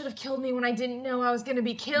God, you should have killed me when I didn't know I was going to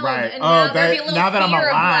be killed. Right. And now there'd be a little now that I'm fear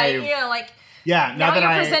alive. of, like, yeah, like, now that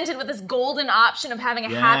you're presented with this golden option of having a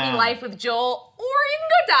happy life with Joel, or you can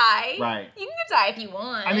go die. Right. You can go die if you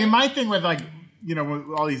want. I mean, my thing with, like, you know,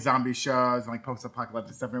 with all these zombie shows and like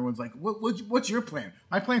post-apocalyptic stuff, everyone's like, what's your plan?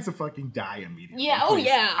 My plan's to fucking die immediately. Yeah, please.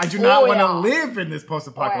 I do not want to live in this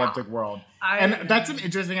post-apocalyptic world. And that's an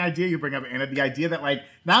interesting idea you bring up, Anna. The idea that, like,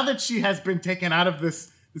 now that she has been taken out of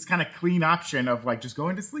this kind of clean option of, like, just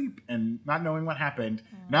going to sleep and not knowing what happened,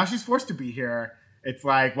 now she's forced to be here. It's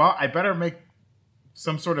like, well, I better make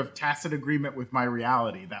some sort of tacit agreement with my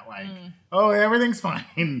reality that like, oh, everything's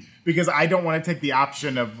fine because I don't want to take the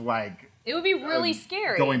option of like. It would be really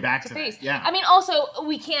scary going back to face. That. Yeah. I mean, also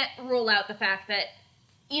we can't rule out the fact that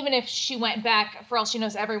even if she went back, for all she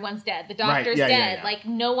knows, everyone's dead. The doctor's dead. Yeah. Like,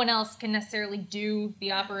 no one else can necessarily do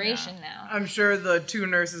the operation now. I'm sure the 2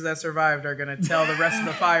 nurses that survived are going to tell the rest of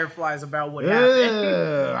the Fireflies about what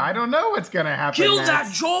happened. I don't know what's going to happen Kill next.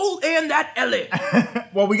 that Joel and that Ellie.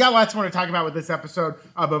 Well, we got lots more to talk about with this episode.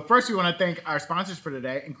 But first, we want to thank our sponsors for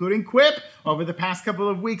today, including Quip. Over the past couple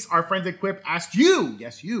of weeks, our friends at Quip asked you,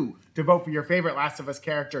 yes, you, to vote for your favorite Last of Us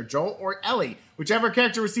character, Joel or Ellie. Whichever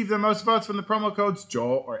character received the most votes from the promo codes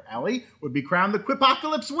Joel or Ellie would be crowned the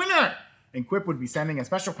Quipocalypse winner. And Quip would be sending a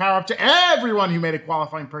special power-up to everyone who made a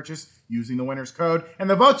qualifying purchase using the winner's code. And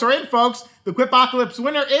the votes are in, folks. The Quipocalypse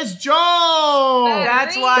winner is Joel!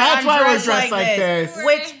 That's why we're dressed like this.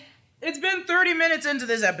 Which... It's been 30 minutes into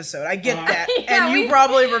this episode. I get that. And you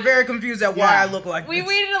probably were very confused at why I look like this. We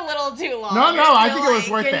waited a little too long. No, I think it was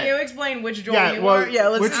worth it. Can you explain which Joel you are?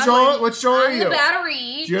 Yeah, which Joel are you? I'm the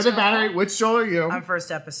battery. You're the battery. Which Joel are you? I'm first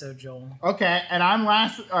episode Joel. Okay, and I'm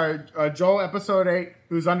Joel episode 8,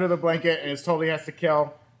 who's under the blanket and is told he has to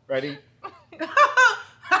kill. Ready?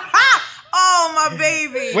 Oh, my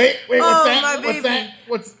baby. Wait, what's that? My baby.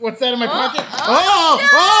 What's that in my pocket? No!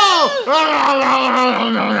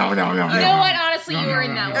 You know what? Honestly, you were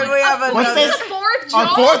in that one. And we have What's this? A fourth Joel? A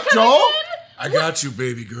fourth Joel? I got you,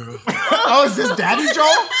 baby girl. Oh, is this Daddy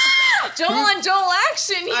Joel? Joel and Joel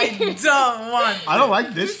action here. I don't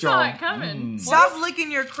like this Joel. Saw it coming. Stop licking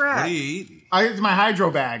your crack. What do you eat? It's my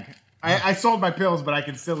hydro bag. I sold my pills, but I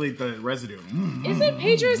can still eat the residue. Isn't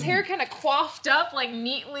Pedro's hair kind of coiffed up, like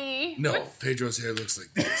neatly? No, Pedro's hair looks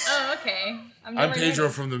like this. Oh, okay. I'm Pedro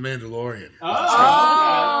from The Mandalorian.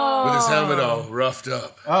 Oh. With his helmet all roughed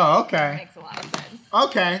up. Oh, okay. Makes a lot of sense.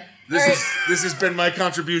 Okay. This has been my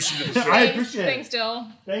contribution to the show. I appreciate it. Thanks, Joel.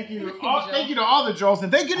 Thank you. Thank you to all the Joels, and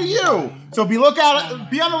thank you to you. So be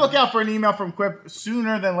on the lookout for an email from Quip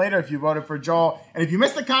sooner than later if you voted for Joel. And if you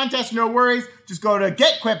missed the contest, no worries. Just go to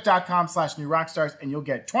getquip.com/newrockstars and you'll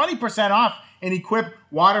get 20% off any Quip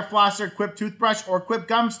water flosser, Quip toothbrush, or Quip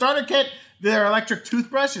gum starter kit. Their electric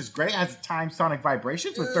toothbrush is great. It has time sonic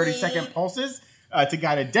vibrations with 30-second pulses. To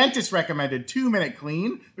guide a dentist-recommended 2-minute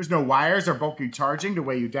clean. There's no wires or bulky charging to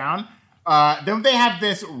weigh you down. Then they have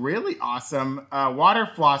this really awesome water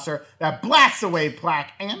flosser that blasts away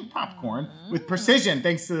plaque and popcorn with precision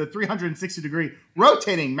thanks to the 360-degree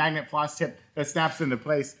rotating magnet floss tip that snaps into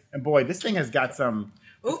place. And boy, this thing has got some...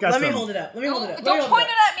 Let me hold it up. Don't point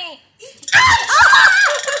it at me.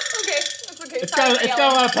 Okay, that's okay. It's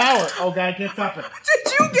got a lot of power. Oh, God, I can't stop it.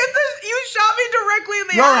 Did you get this? You shot me directly in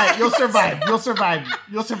the eye. You're all right. You'll survive.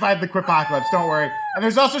 You'll survive the Quipocalypse. Don't worry. And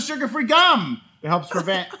there's also sugar-free gum that helps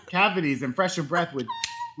prevent cavities and freshen breath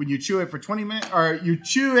when you chew it for 20 minutes, or you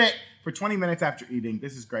chew it for 20 minutes after eating.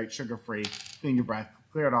 This is great. Sugar-free. Clean your breath.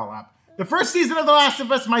 Clear it all up. The first season of The Last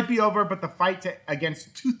of Us might be over, but the fight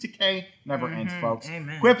against tooth decay never ends, folks.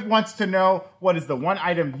 Amen. Quip wants to know what is the one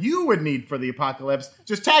item you would need for the apocalypse.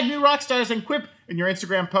 Just tag New Rockstars and Quip in your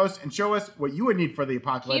Instagram post and show us what you would need for the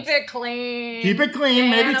apocalypse. Keep it clean. Keep it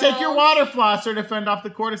clean. Maybe take your water flosser to fend off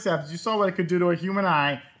the cordyceps. You saw what it could do to a human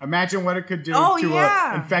eye. Imagine what it could do to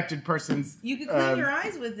an infected person's You could clean your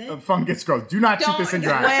eyes with it. Fungus growth. Do not shoot this in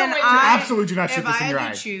your eye. Absolutely do not shoot this in your eye. If I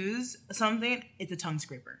had to choose something, it's a tongue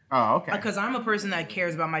scraper. Oh, okay. Because I'm a person that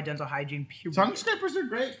cares about my dental hygiene. Period. Tongue scrapers are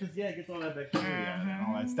great because, it gets all that bacteria and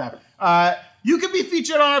all that stuff. You can be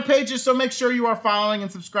featured on our pages, so make sure you are following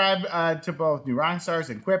and subscribe to both New Rockstars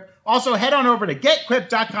and Quip. Also, head on over to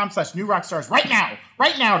getquip.com/newrockstars right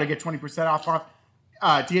now to get 20% off.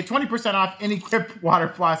 To get 20% off any Quip water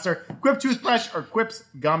flosser, Quip toothbrush, or Quip's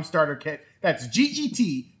gum starter kit. That's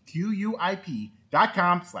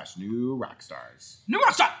getquip.com/newrockstars. New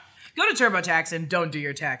Rockstar! Go to TurboTax and don't do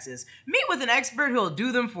your taxes. Meet with an expert who will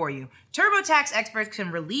do them for you. TurboTax experts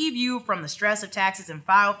can relieve you from the stress of taxes and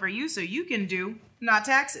file for you so you can do not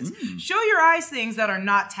taxes. Show your eyes things that are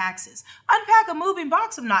not taxes. Unpack a moving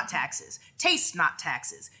box of not taxes. Taste not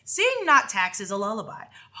taxes. Sing not taxes a lullaby.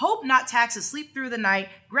 Hope not taxes sleep through the night.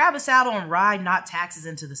 Grab a saddle and ride not taxes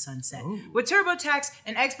into the sunset. With TurboTax,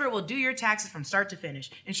 an expert will do your taxes from start to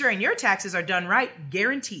finish, ensuring your taxes are done right,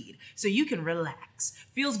 guaranteed, so you can relax.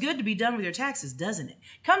 Feels good to be done with your taxes, doesn't it?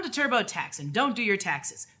 Come to TurboTax and don't do your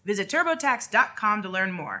taxes. Visit TurboTax.com to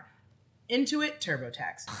learn more. Intuit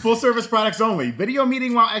TurboTax. Full service products only. Video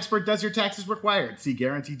meeting while expert does your taxes required. See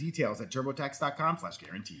guarantee details at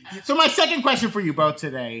turbotax.com/guarantees. So my second question for you both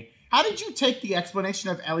today, how did you take the explanation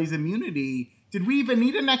of Ellie's immunity? Did we even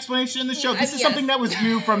need an explanation in the show? This is something that was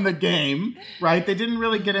new from the game, right? They didn't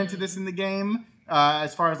really get into this in the game.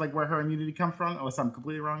 as far as like where her immunity comes from, unless I'm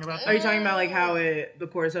completely wrong about that. Are you talking about like how the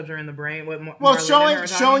cordyceps are in the brain? What Well, Marlene and her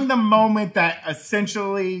showing the moment that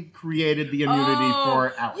essentially created the immunity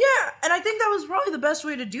for Ellie. Yeah, and I think that was probably the best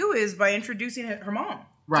way to do is by introducing her mom.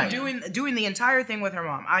 Right. Doing the entire thing with her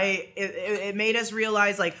mom. It made us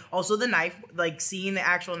realize, like, also the knife, like seeing the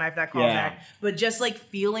actual knife that called back, but just like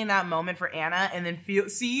feeling that moment for Anna and then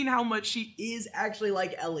seeing how much she is actually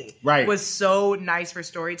like Ellie was so nice for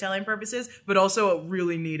storytelling purposes, but also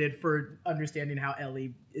really needed for understanding how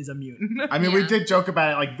Ellie is immune. I mean, we did joke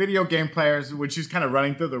about it, like video game players, when she's kind of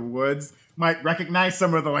running through the woods, might recognize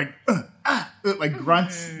some of the like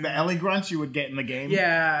grunts, the Ellie grunts you would get in the game.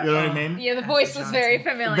 Yeah. You know what I mean? Yeah, the voice was very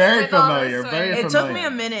familiar. Very familiar. It took me a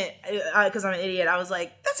minute, because I'm an idiot. I was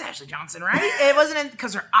like, that's Ashley Johnson, right? It wasn't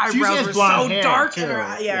because her eyebrows were so dark. And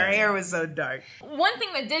her hair was so dark. One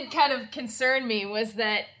thing that did kind of concern me was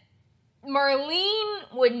that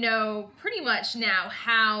Marlene would know pretty much now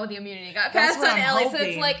how the immunity got passed on Ellie. So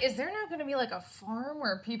it's like, is there now going to be like a farm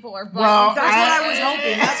where people are biting? Well, that's what I was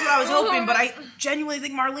hoping. That's what I was hoping. But I genuinely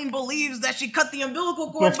think Marlene believes that she cut the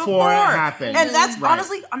umbilical cord before it happened. And that's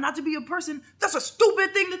honestly, I'm not to be a person, that's a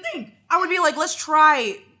stupid thing to think. I would be like, let's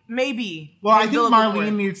try maybe. Well, I think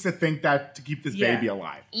Marlene needs to think that to keep this baby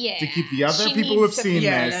alive. Yeah. To keep the other people who have seen this.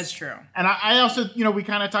 Yeah, that's true. And I also, we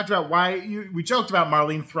kind of talked about we joked about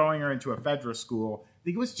Marlene throwing her into a Fedra school. I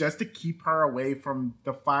think it was just to keep her away from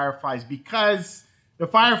the Fireflies because the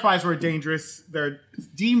Fireflies were dangerous. They're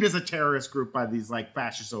deemed as a terrorist group by these like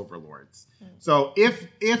fascist overlords. So if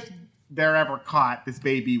they're ever caught, this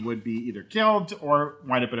baby would be either killed or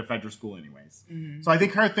wind up at a Fedra school anyways. So I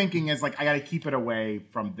think her thinking is like, I got to keep it away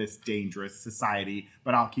from this dangerous society,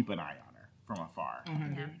 but I'll keep an eye on her from afar.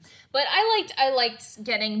 Yeah. But I liked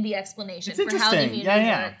getting the explanation for how the immunity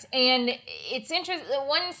worked. And it's interesting.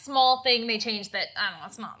 One small thing they changed that, I don't know,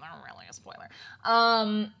 it's not really a spoiler,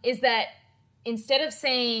 is that instead of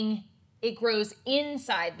saying it grows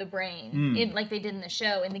inside the brain, like they did in the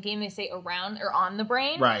show. In the game, they say around or on the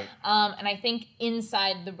brain. Right. And I think in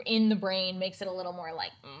the brain makes it a little more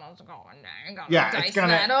like, let's go in there. You gotta dice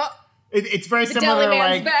that up. It's very the similar deli to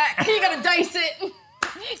man's back. You gotta dice it.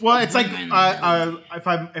 Well, it's like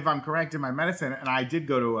if I'm correct in my medicine, and I did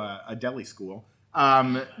go to a deli school.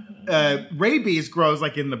 Rabies grows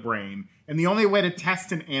like in the brain, and the only way to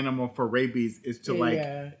test an animal for rabies is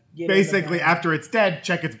to basically after it's dead,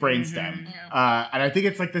 check its brainstem. And I think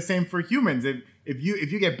it's like the same for humans. If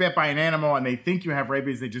you get bit by an animal and they think you have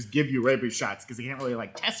rabies, they just give you rabies shots because they can't really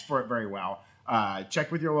like test for it very well.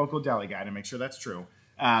 Check with your local deli guy to make sure that's true.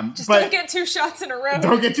 Just don't get 2 shots in a row.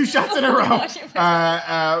 Don't get 2 shots in a row.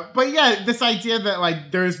 But yeah, this idea that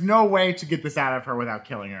like there's no way to get this out of her without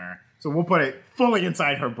killing her. So we'll put it fully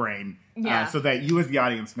inside her brain so that you as the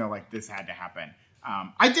audience know like this had to happen.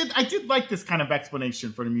 I did like this kind of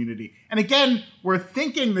explanation for immunity. And again, we're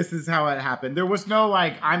thinking this is how it happened. There was no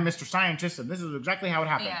like, I'm Mr. Scientist and this is exactly how it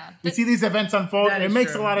happened. Yeah, you see these events unfold and it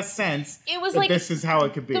makes a lot of sense. It was like this is how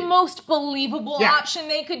it could be. The most believable option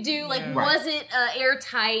they could do. Like, was it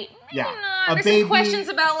airtight? Maybe not. There's some questions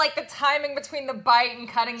about like the timing between the bite and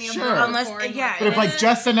cutting the umbilical cord. But if like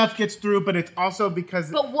just enough gets through, but it's also because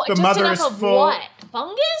the just mother enough is of full. What?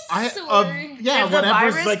 Fungus? If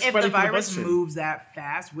the virus moves that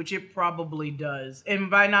fast, which it probably does, and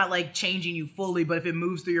by not like changing you fully, but if it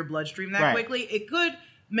moves through your bloodstream that quickly, it could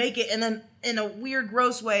make it. And then in a weird,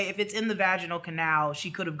 gross way, if it's in the vaginal canal, she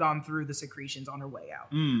could have gone through the secretions on her way out.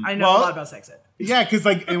 I know a lot about sex ed. Yeah, because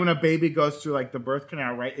like when a baby goes through like the birth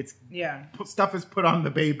canal, right? It's stuff is put on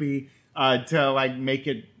the baby to like make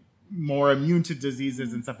it more immune to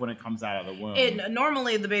diseases and stuff when it comes out of the womb.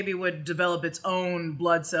 Normally, the baby would develop its own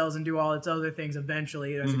blood cells and do all its other things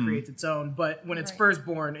eventually as it creates its own. But when it's first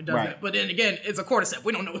born, it doesn't. But then again, it's a cordyceps.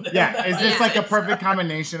 We don't know what the hell that is. It's just like a perfect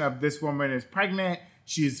combination of this woman is pregnant.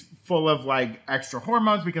 She's full of like extra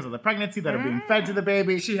hormones because of the pregnancy that are being fed to the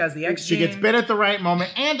baby. She has the X gene. She gets bit at the right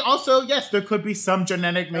moment. And also, yes, there could be some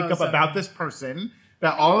genetic makeup about this person.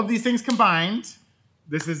 That all of these things combined,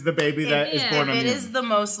 this is the baby that is born immune. It is the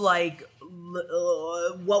most like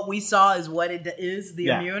what we saw is what it is, the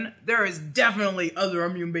immune. There is definitely other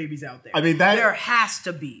immune babies out there. I mean, there has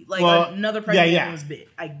to be. Like another pregnant woman was bit.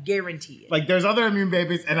 I guarantee it. Like there's other immune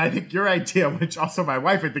babies, and I think your idea, which also my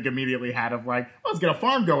wife I think immediately had of like, let's get a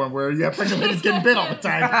farm going where you have pregnant ladies getting bit all the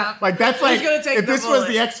time. Like that's like, if this was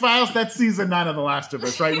the X-Files, that's season 9 of The Last of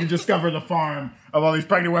Us, right? You discover the farm of all these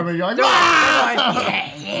pregnant women, you're like,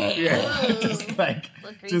 just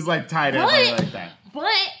like tied in like that.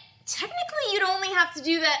 But technically, you'd only have to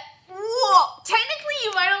do that Well, technically,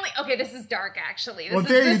 you might only. Okay, this is dark. Actually, Well,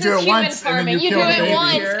 there you do it human once, and then farming. you You kill do the it baby.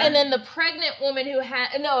 once, Sure. and then the pregnant woman who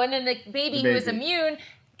and then the baby who is baby. immune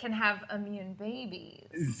can have immune babies.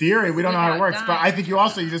 In theory, we don't know how it works, but dying. I think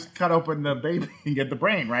you just cut open the baby and get the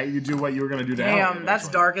brain, right? You do what you were going to do to Ellie. Damn, that's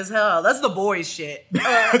dark as hell. That's the boys' shit.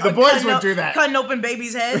 The boys Cutting would up- do that. Cutting open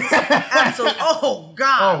babies' heads. Absolutely. Oh,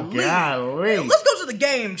 God. Oh, golly. Let's go to the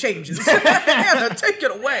game changes. Hannah, take it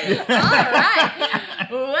away. All right.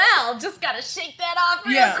 Well, just gotta shake that off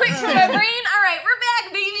real Yeah. quick from my brain. All right, we're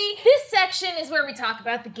back, baby. This section is where we talk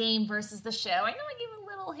about the game versus the show. I know I gave a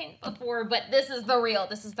little hint before, but this is the real.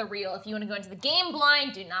 This is the real. If you want to go into the game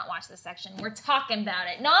blind, do not watch this section. We're talking about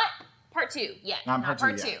it. Not part 2 yet. Not part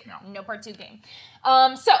part two 2. yet, No part 2 game.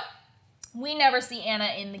 So we never see Anna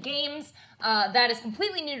in the games. That is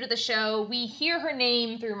completely new to the show. We hear her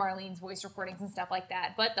name through Marlene's voice recordings and stuff like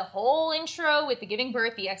that. But the whole intro with the giving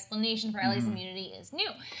birth, the explanation for Ellie's immunity is new.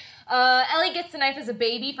 Ellie gets the knife as a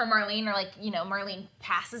baby from Marlene, or Marlene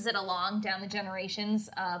passes it along down the generations.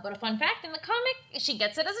 But a fun fact in the comic, she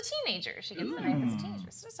gets it as a teenager. She gets the knife as a teenager.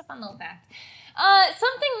 It's just a fun little fact.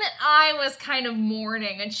 Something that I was kind of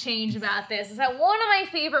mourning a change about this is that one of my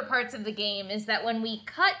favorite parts of the game is that when we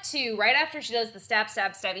cut to, right after she does the stab,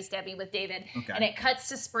 stabby, stabby with David, and it cuts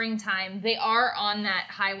to springtime, they are on that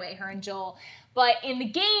highway, her and Joel. But in the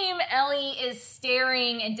game, Ellie is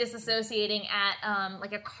staring and disassociating at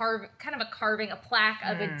like a carving, a plaque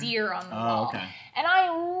of a deer on the wall. Okay. And I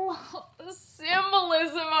love the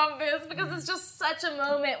symbolism of this because it's just such a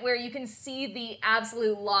moment where you can see the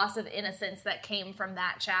absolute loss of innocence that came from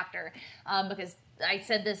that chapter. Because I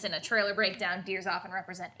said this in a trailer breakdown, deers often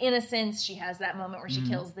represent innocence. She has that moment where she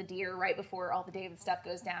kills the deer right before all the David stuff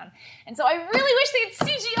goes down. And so I really wish they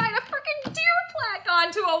had CGI'd a freaking deer plaque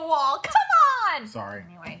onto a wall. Come on! Sorry.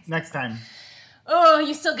 Anyway. Next time. Oh,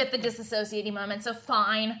 you still get the disassociating moment, so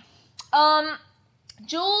fine.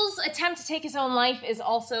 Joel's attempt to take his own life is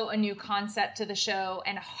also a new concept to the show,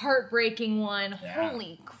 and a heartbreaking one. Yeah.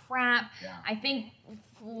 Holy crap. Yeah. I think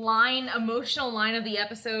emotional line of the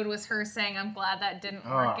episode was her saying, "I'm glad that didn't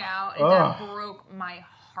work out." And that broke my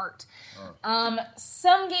heart.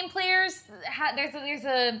 Some game players, there's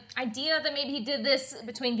a idea that maybe he did this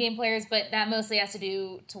between game players, but that mostly has to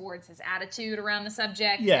do towards his attitude around the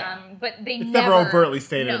subject. Yeah. But It's never overtly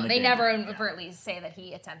stated No, in the they game. never overtly say that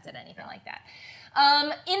he attempted anything like that.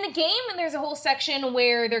 In the game, there's a whole section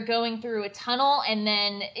where they're going through a tunnel, and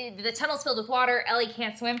then the tunnel's filled with water. Ellie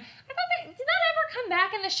can't swim. I thought did that ever come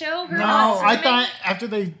back in the show? Her No, not I swimming? thought after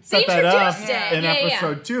they set that introduced up it. in Yeah, yeah.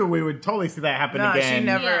 episode 2, we would totally see that happen No, again. she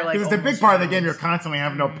never, Yeah. like... Because it's a big almost part of the game. almost- You're constantly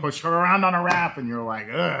having to push her around on a raft, and you're like,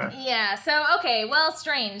 ugh. Yeah, so, okay, well,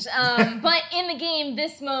 strange. But in the game,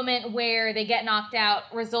 this moment where they get knocked out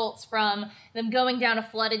results from them going down a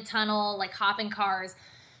flooded tunnel, like hopping cars.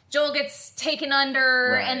 Joel gets taken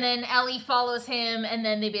under, Right. and then Ellie follows him, and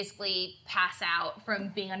then they basically pass out from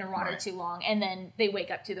being underwater Right. too long, and then they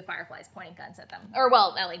wake up to the Fireflies pointing guns at them. Or,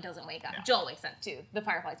 well, Ellie doesn't wake up. Yeah. Joel wakes up to the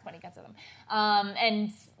Fireflies pointing guns at them.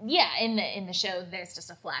 And, yeah, in the show, there's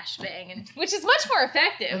just a flashbang, and which is much more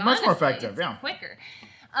effective, It's much more honestly. effective, It's yeah. quicker.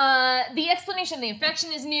 The explanation of the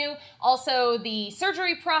infection is new. Also, the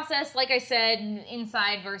surgery process, like I said,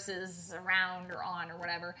 inside versus around or on or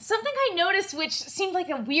whatever. Something I noticed, which seemed like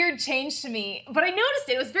a weird change to me, but I noticed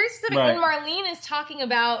it. It was very specific. Right. When Marlene is talking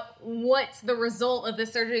about what the result of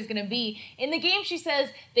this surgery is going to be, in the game she says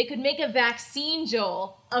they could make a vaccine,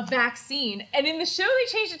 Joel. A vaccine. And in the show they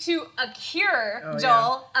changed it to a cure, Oh,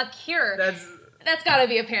 Joel. A cure. That's got to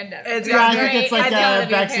be a pandemic. It's Yeah, I gotta think be- it's like It's gotta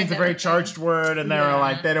be a vaccine's a very pandemic. charged word, and they were Yeah.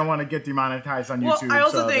 like, they don't want to get demonetized on Well, YouTube. I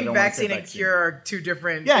also so they think don't wanna say vaccine and cure are two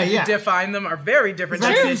different. Yeah, if you yeah. define them are very different.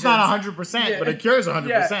 Vaccine's not definitions. 100%, Yeah. but a cure is 100%.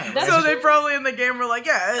 Yeah. right? So they probably in the game were like,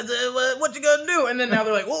 yeah, what you gonna do? And then now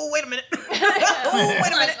they're like, whoa, wait a minute. Oh,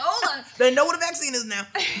 wait a minute. Hold on. They know what a vaccine is now.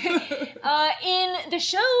 In the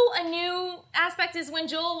show, a new aspect is when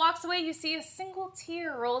Joel walks away, you see a single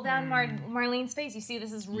tear roll down Marlene's face. You see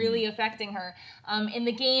this is really affecting her. In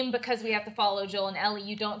the game, because we have to follow Joel and Ellie,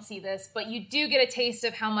 you don't see this, but you do get a taste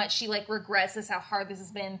of how much she regrets this, how hard this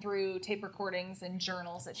has been through tape recordings and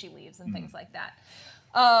journals that she leaves and things like that.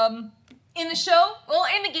 In the show,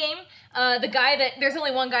 in the game, there's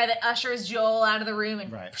only one guy that ushers Joel out of the room and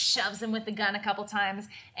Right. shoves him with the gun a couple times.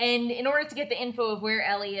 And in order to get the info of where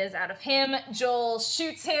Ellie is out of him, Joel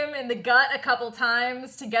shoots him in the gut a couple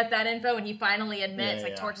times to get that info, and he finally admits,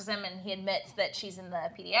 tortures him, and he admits that she's in the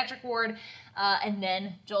pediatric ward, and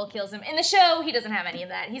then Joel kills him. In the show, he doesn't have any of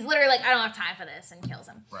that. He's literally like, I don't have time for this, and kills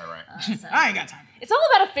him. Right. So I ain't got time. it's all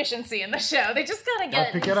about efficiency in the show. They just gotta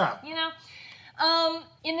Gotta pick it up. you know?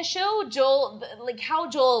 In the show, Joel, like how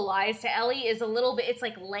Joel lies to Ellie is a little bit, it's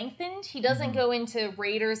like lengthened. He doesn't go into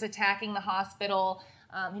raiders attacking the hospital.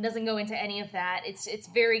 He doesn't go into any of that. It's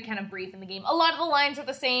very kind of brief in the game. A lot of the lines are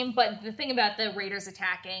the same, but the thing about the raiders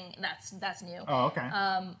attacking, that's new. Oh, okay.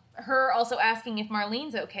 Her also asking if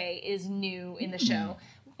Marlene's okay is new in the show.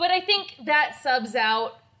 But I think that subs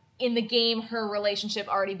out in the game her relationship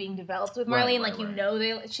already being developed with Marlene. Right. You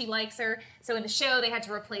know she likes her. So in the show, they had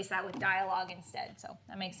to replace that with dialogue instead. So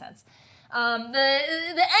that makes sense. The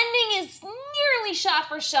ending is nearly shot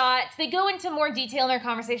for shot. They go into more detail in their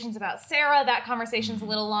conversations about Sarah. That conversation's a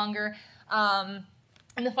little longer. And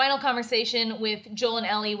the final conversation with Joel and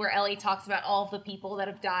Ellie, where Ellie talks about all of the people that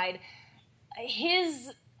have died,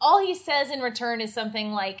 all he says in return is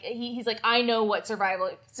something like, he's like, I know what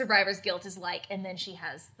survivor's guilt is like, and then she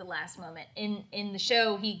has the last moment. In the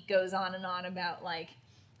show, he goes on and on about, like,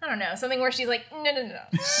 I don't know, something where she's like, no.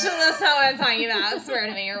 That's not what I'm talking about, swear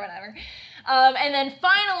to me, or whatever. And then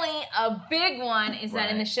finally, a big one is that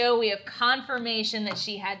in the show, we have confirmation that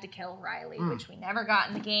she had to kill Riley, which we never got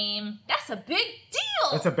in the game. That's a big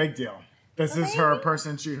deal! That's a big deal. This is her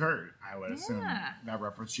person she hurt, I would assume. That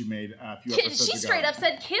reference she made a few episodes ago. She straight up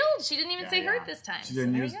said killed. She didn't even say hurt this time. She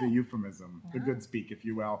didn't use the euphemism, the good speak, if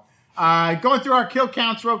you will. Going through our kill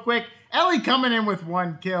counts real quick. Ellie coming in with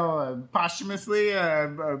 1 kill posthumously.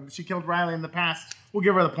 She killed Riley in the past. We'll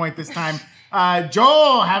give her the point this time.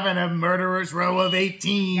 Joel having a murderer's row of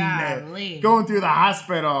 18. Golly. Going through the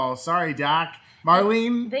hospital. Sorry, Doc.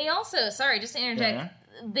 Marlene? They also, sorry, just to interject,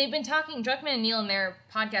 they've been talking, Druckmann and Neil in their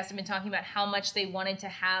podcast have been talking about how much they wanted to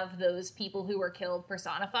have those people who were killed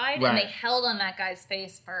personified, and they held on that guy's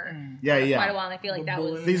face for quite a while, and I feel like that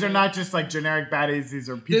was... These are not just like generic baddies, these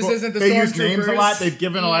are people... This isn't the they use names a lot, they've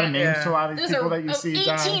given a lot of names to a lot of these Those people are that you see 18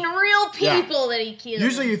 die. real people that he killed.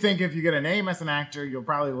 Usually you think if you get a name as an actor, you'll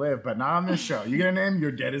probably live, but not on this show. You get a name,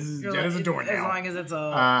 you're dead as a doornail. As long as it's a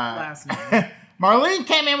last name. Marlene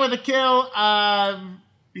came in with a kill, and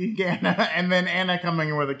then Anna coming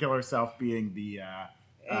in with a kill herself, being the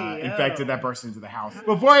infected that burst into the house.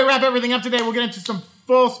 Before we wrap everything up today, we'll get into some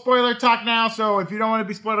full spoiler talk now. So if you don't want to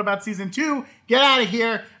be spoiled about season 2, get out of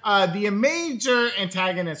here. The major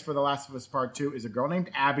antagonist for The Last of Us Part 2 is a girl named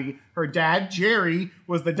Abby. Her dad, Jerry,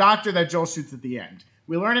 was the doctor that Joel shoots at the end.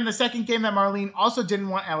 We learned in the second game that Marlene also didn't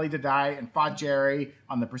want Ellie to die and fought Jerry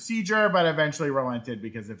on the procedure, but eventually relented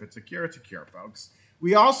because if it's a cure, folks.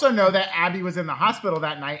 We also know that Abby was in the hospital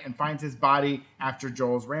that night and finds his body after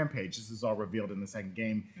Joel's rampage. This is all revealed in the second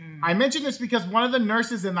game. I mention this because one of the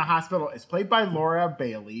nurses in the hospital is played by Laura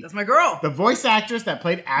Bailey. That's my girl. The voice actress that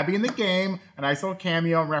played Abby in the game. A nice little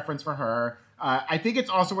cameo and reference for her. I think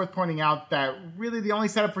it's also worth pointing out that really the only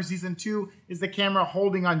setup for season 2 is the camera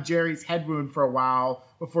holding on Jerry's head wound for a while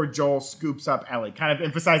before Joel scoops up Ellie, kind of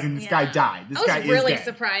emphasizing this guy died. This guy is dead. I was really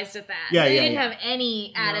surprised at that. They didn't have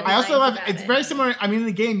any added I also love, about it's it. very similar. I mean, in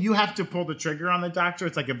the game, you have to pull the trigger on the doctor.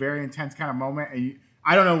 It's like a very intense kind of moment. And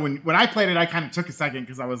I don't know, when I played it, I kind of took a second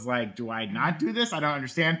because I was like, do I not do this? I don't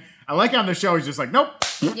understand. I like it on the show. He's just like, nope,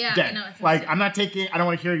 dead. No, it's like, I'm not taking, I don't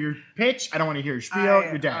want to hear your pitch. I don't want to hear your spiel.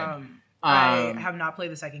 You're dead. I have not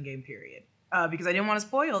played the second game, period. Because I didn't want to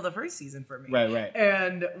spoil the first season for me. Right.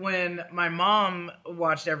 And when my mom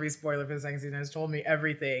watched every spoiler for the second season and has told me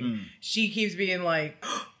everything, she keeps being like,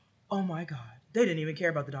 oh my God, they didn't even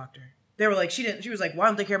care about the doctor. They were like, she was like, why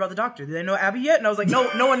don't they care about the doctor? Do they know Abby yet? And I was like, no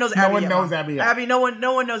one knows Abby yet. No one knows Abby yet.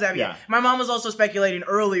 No one knows Abby yet. My mom was also speculating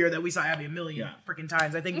earlier that we saw Abby a million freaking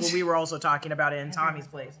times. I think when we were also talking about it in Tommy's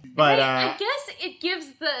place. But I guess it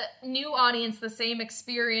gives the new audience the same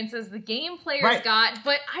experience as the game players got,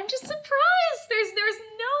 but I'm just surprised there's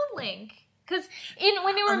no link. Because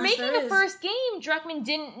when they were making the first game, Druckmann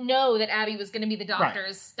didn't know that Abby was going to be the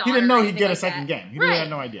doctor's daughter. He didn't know he'd get like a second game. He had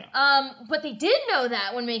no idea. But they did know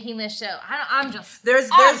that when making this show. I'm just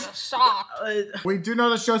shocked. We do know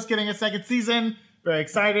the show's getting a second season. Very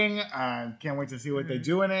exciting. Can't wait to see what they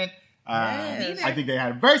do in it. I think they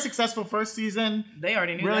had a very successful first season. They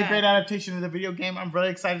already knew really that. great adaptation of the video game. I'm really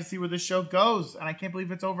excited to see where this show goes, and I can't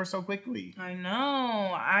believe it's over so quickly. I know.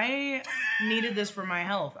 I needed this for my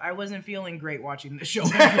health. I wasn't feeling great watching the show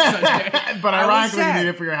every Sunday. But ironically, you need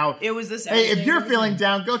it for your health. It was this. Hey, if you're feeling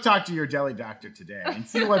down, go talk to your jelly doctor today and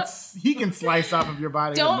see what he can slice off of your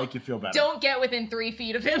body and make you feel better. Don't get within 3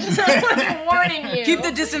 feet of him. So I'm warning you. Keep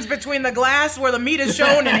the distance between the glass where the meat is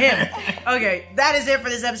shown and him. Okay, that is it for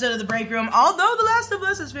this episode of The Breakroom. Although The Last of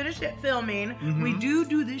Us has finished filming, we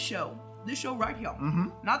do this show this show right here.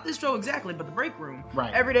 Not this show exactly, but the Break Room.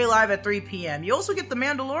 Right. Every day live at 3 p.m. You also get the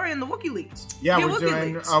Mandalorian, the Wookiee Leaks. Yeah, The we're Wookiee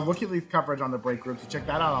doing Leaks. Wookiee Leaks coverage on the Break Room, so check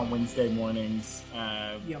that out on Wednesday mornings.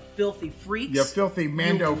 You filthy freaks. You filthy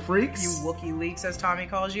Mando freaks. You Wookiee Leaks, as Tommy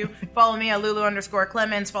calls you. Follow me at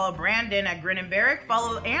Lulu_Clemens. Follow Brandon at Grin and Barrick.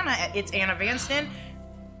 Follow Anna at It's Anna Vanston.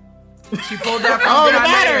 She pulled that from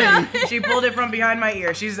behind my ear. She pulled it from behind my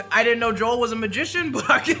ear. I didn't know Joel was a magician, but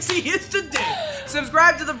I guess he is today.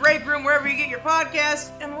 Subscribe to the Break Room wherever you get your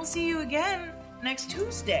podcasts, and we'll see you again next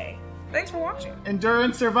Tuesday. Thanks for watching. Endure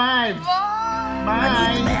and survive. Bye.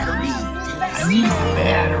 Bye. I need the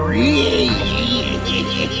battery.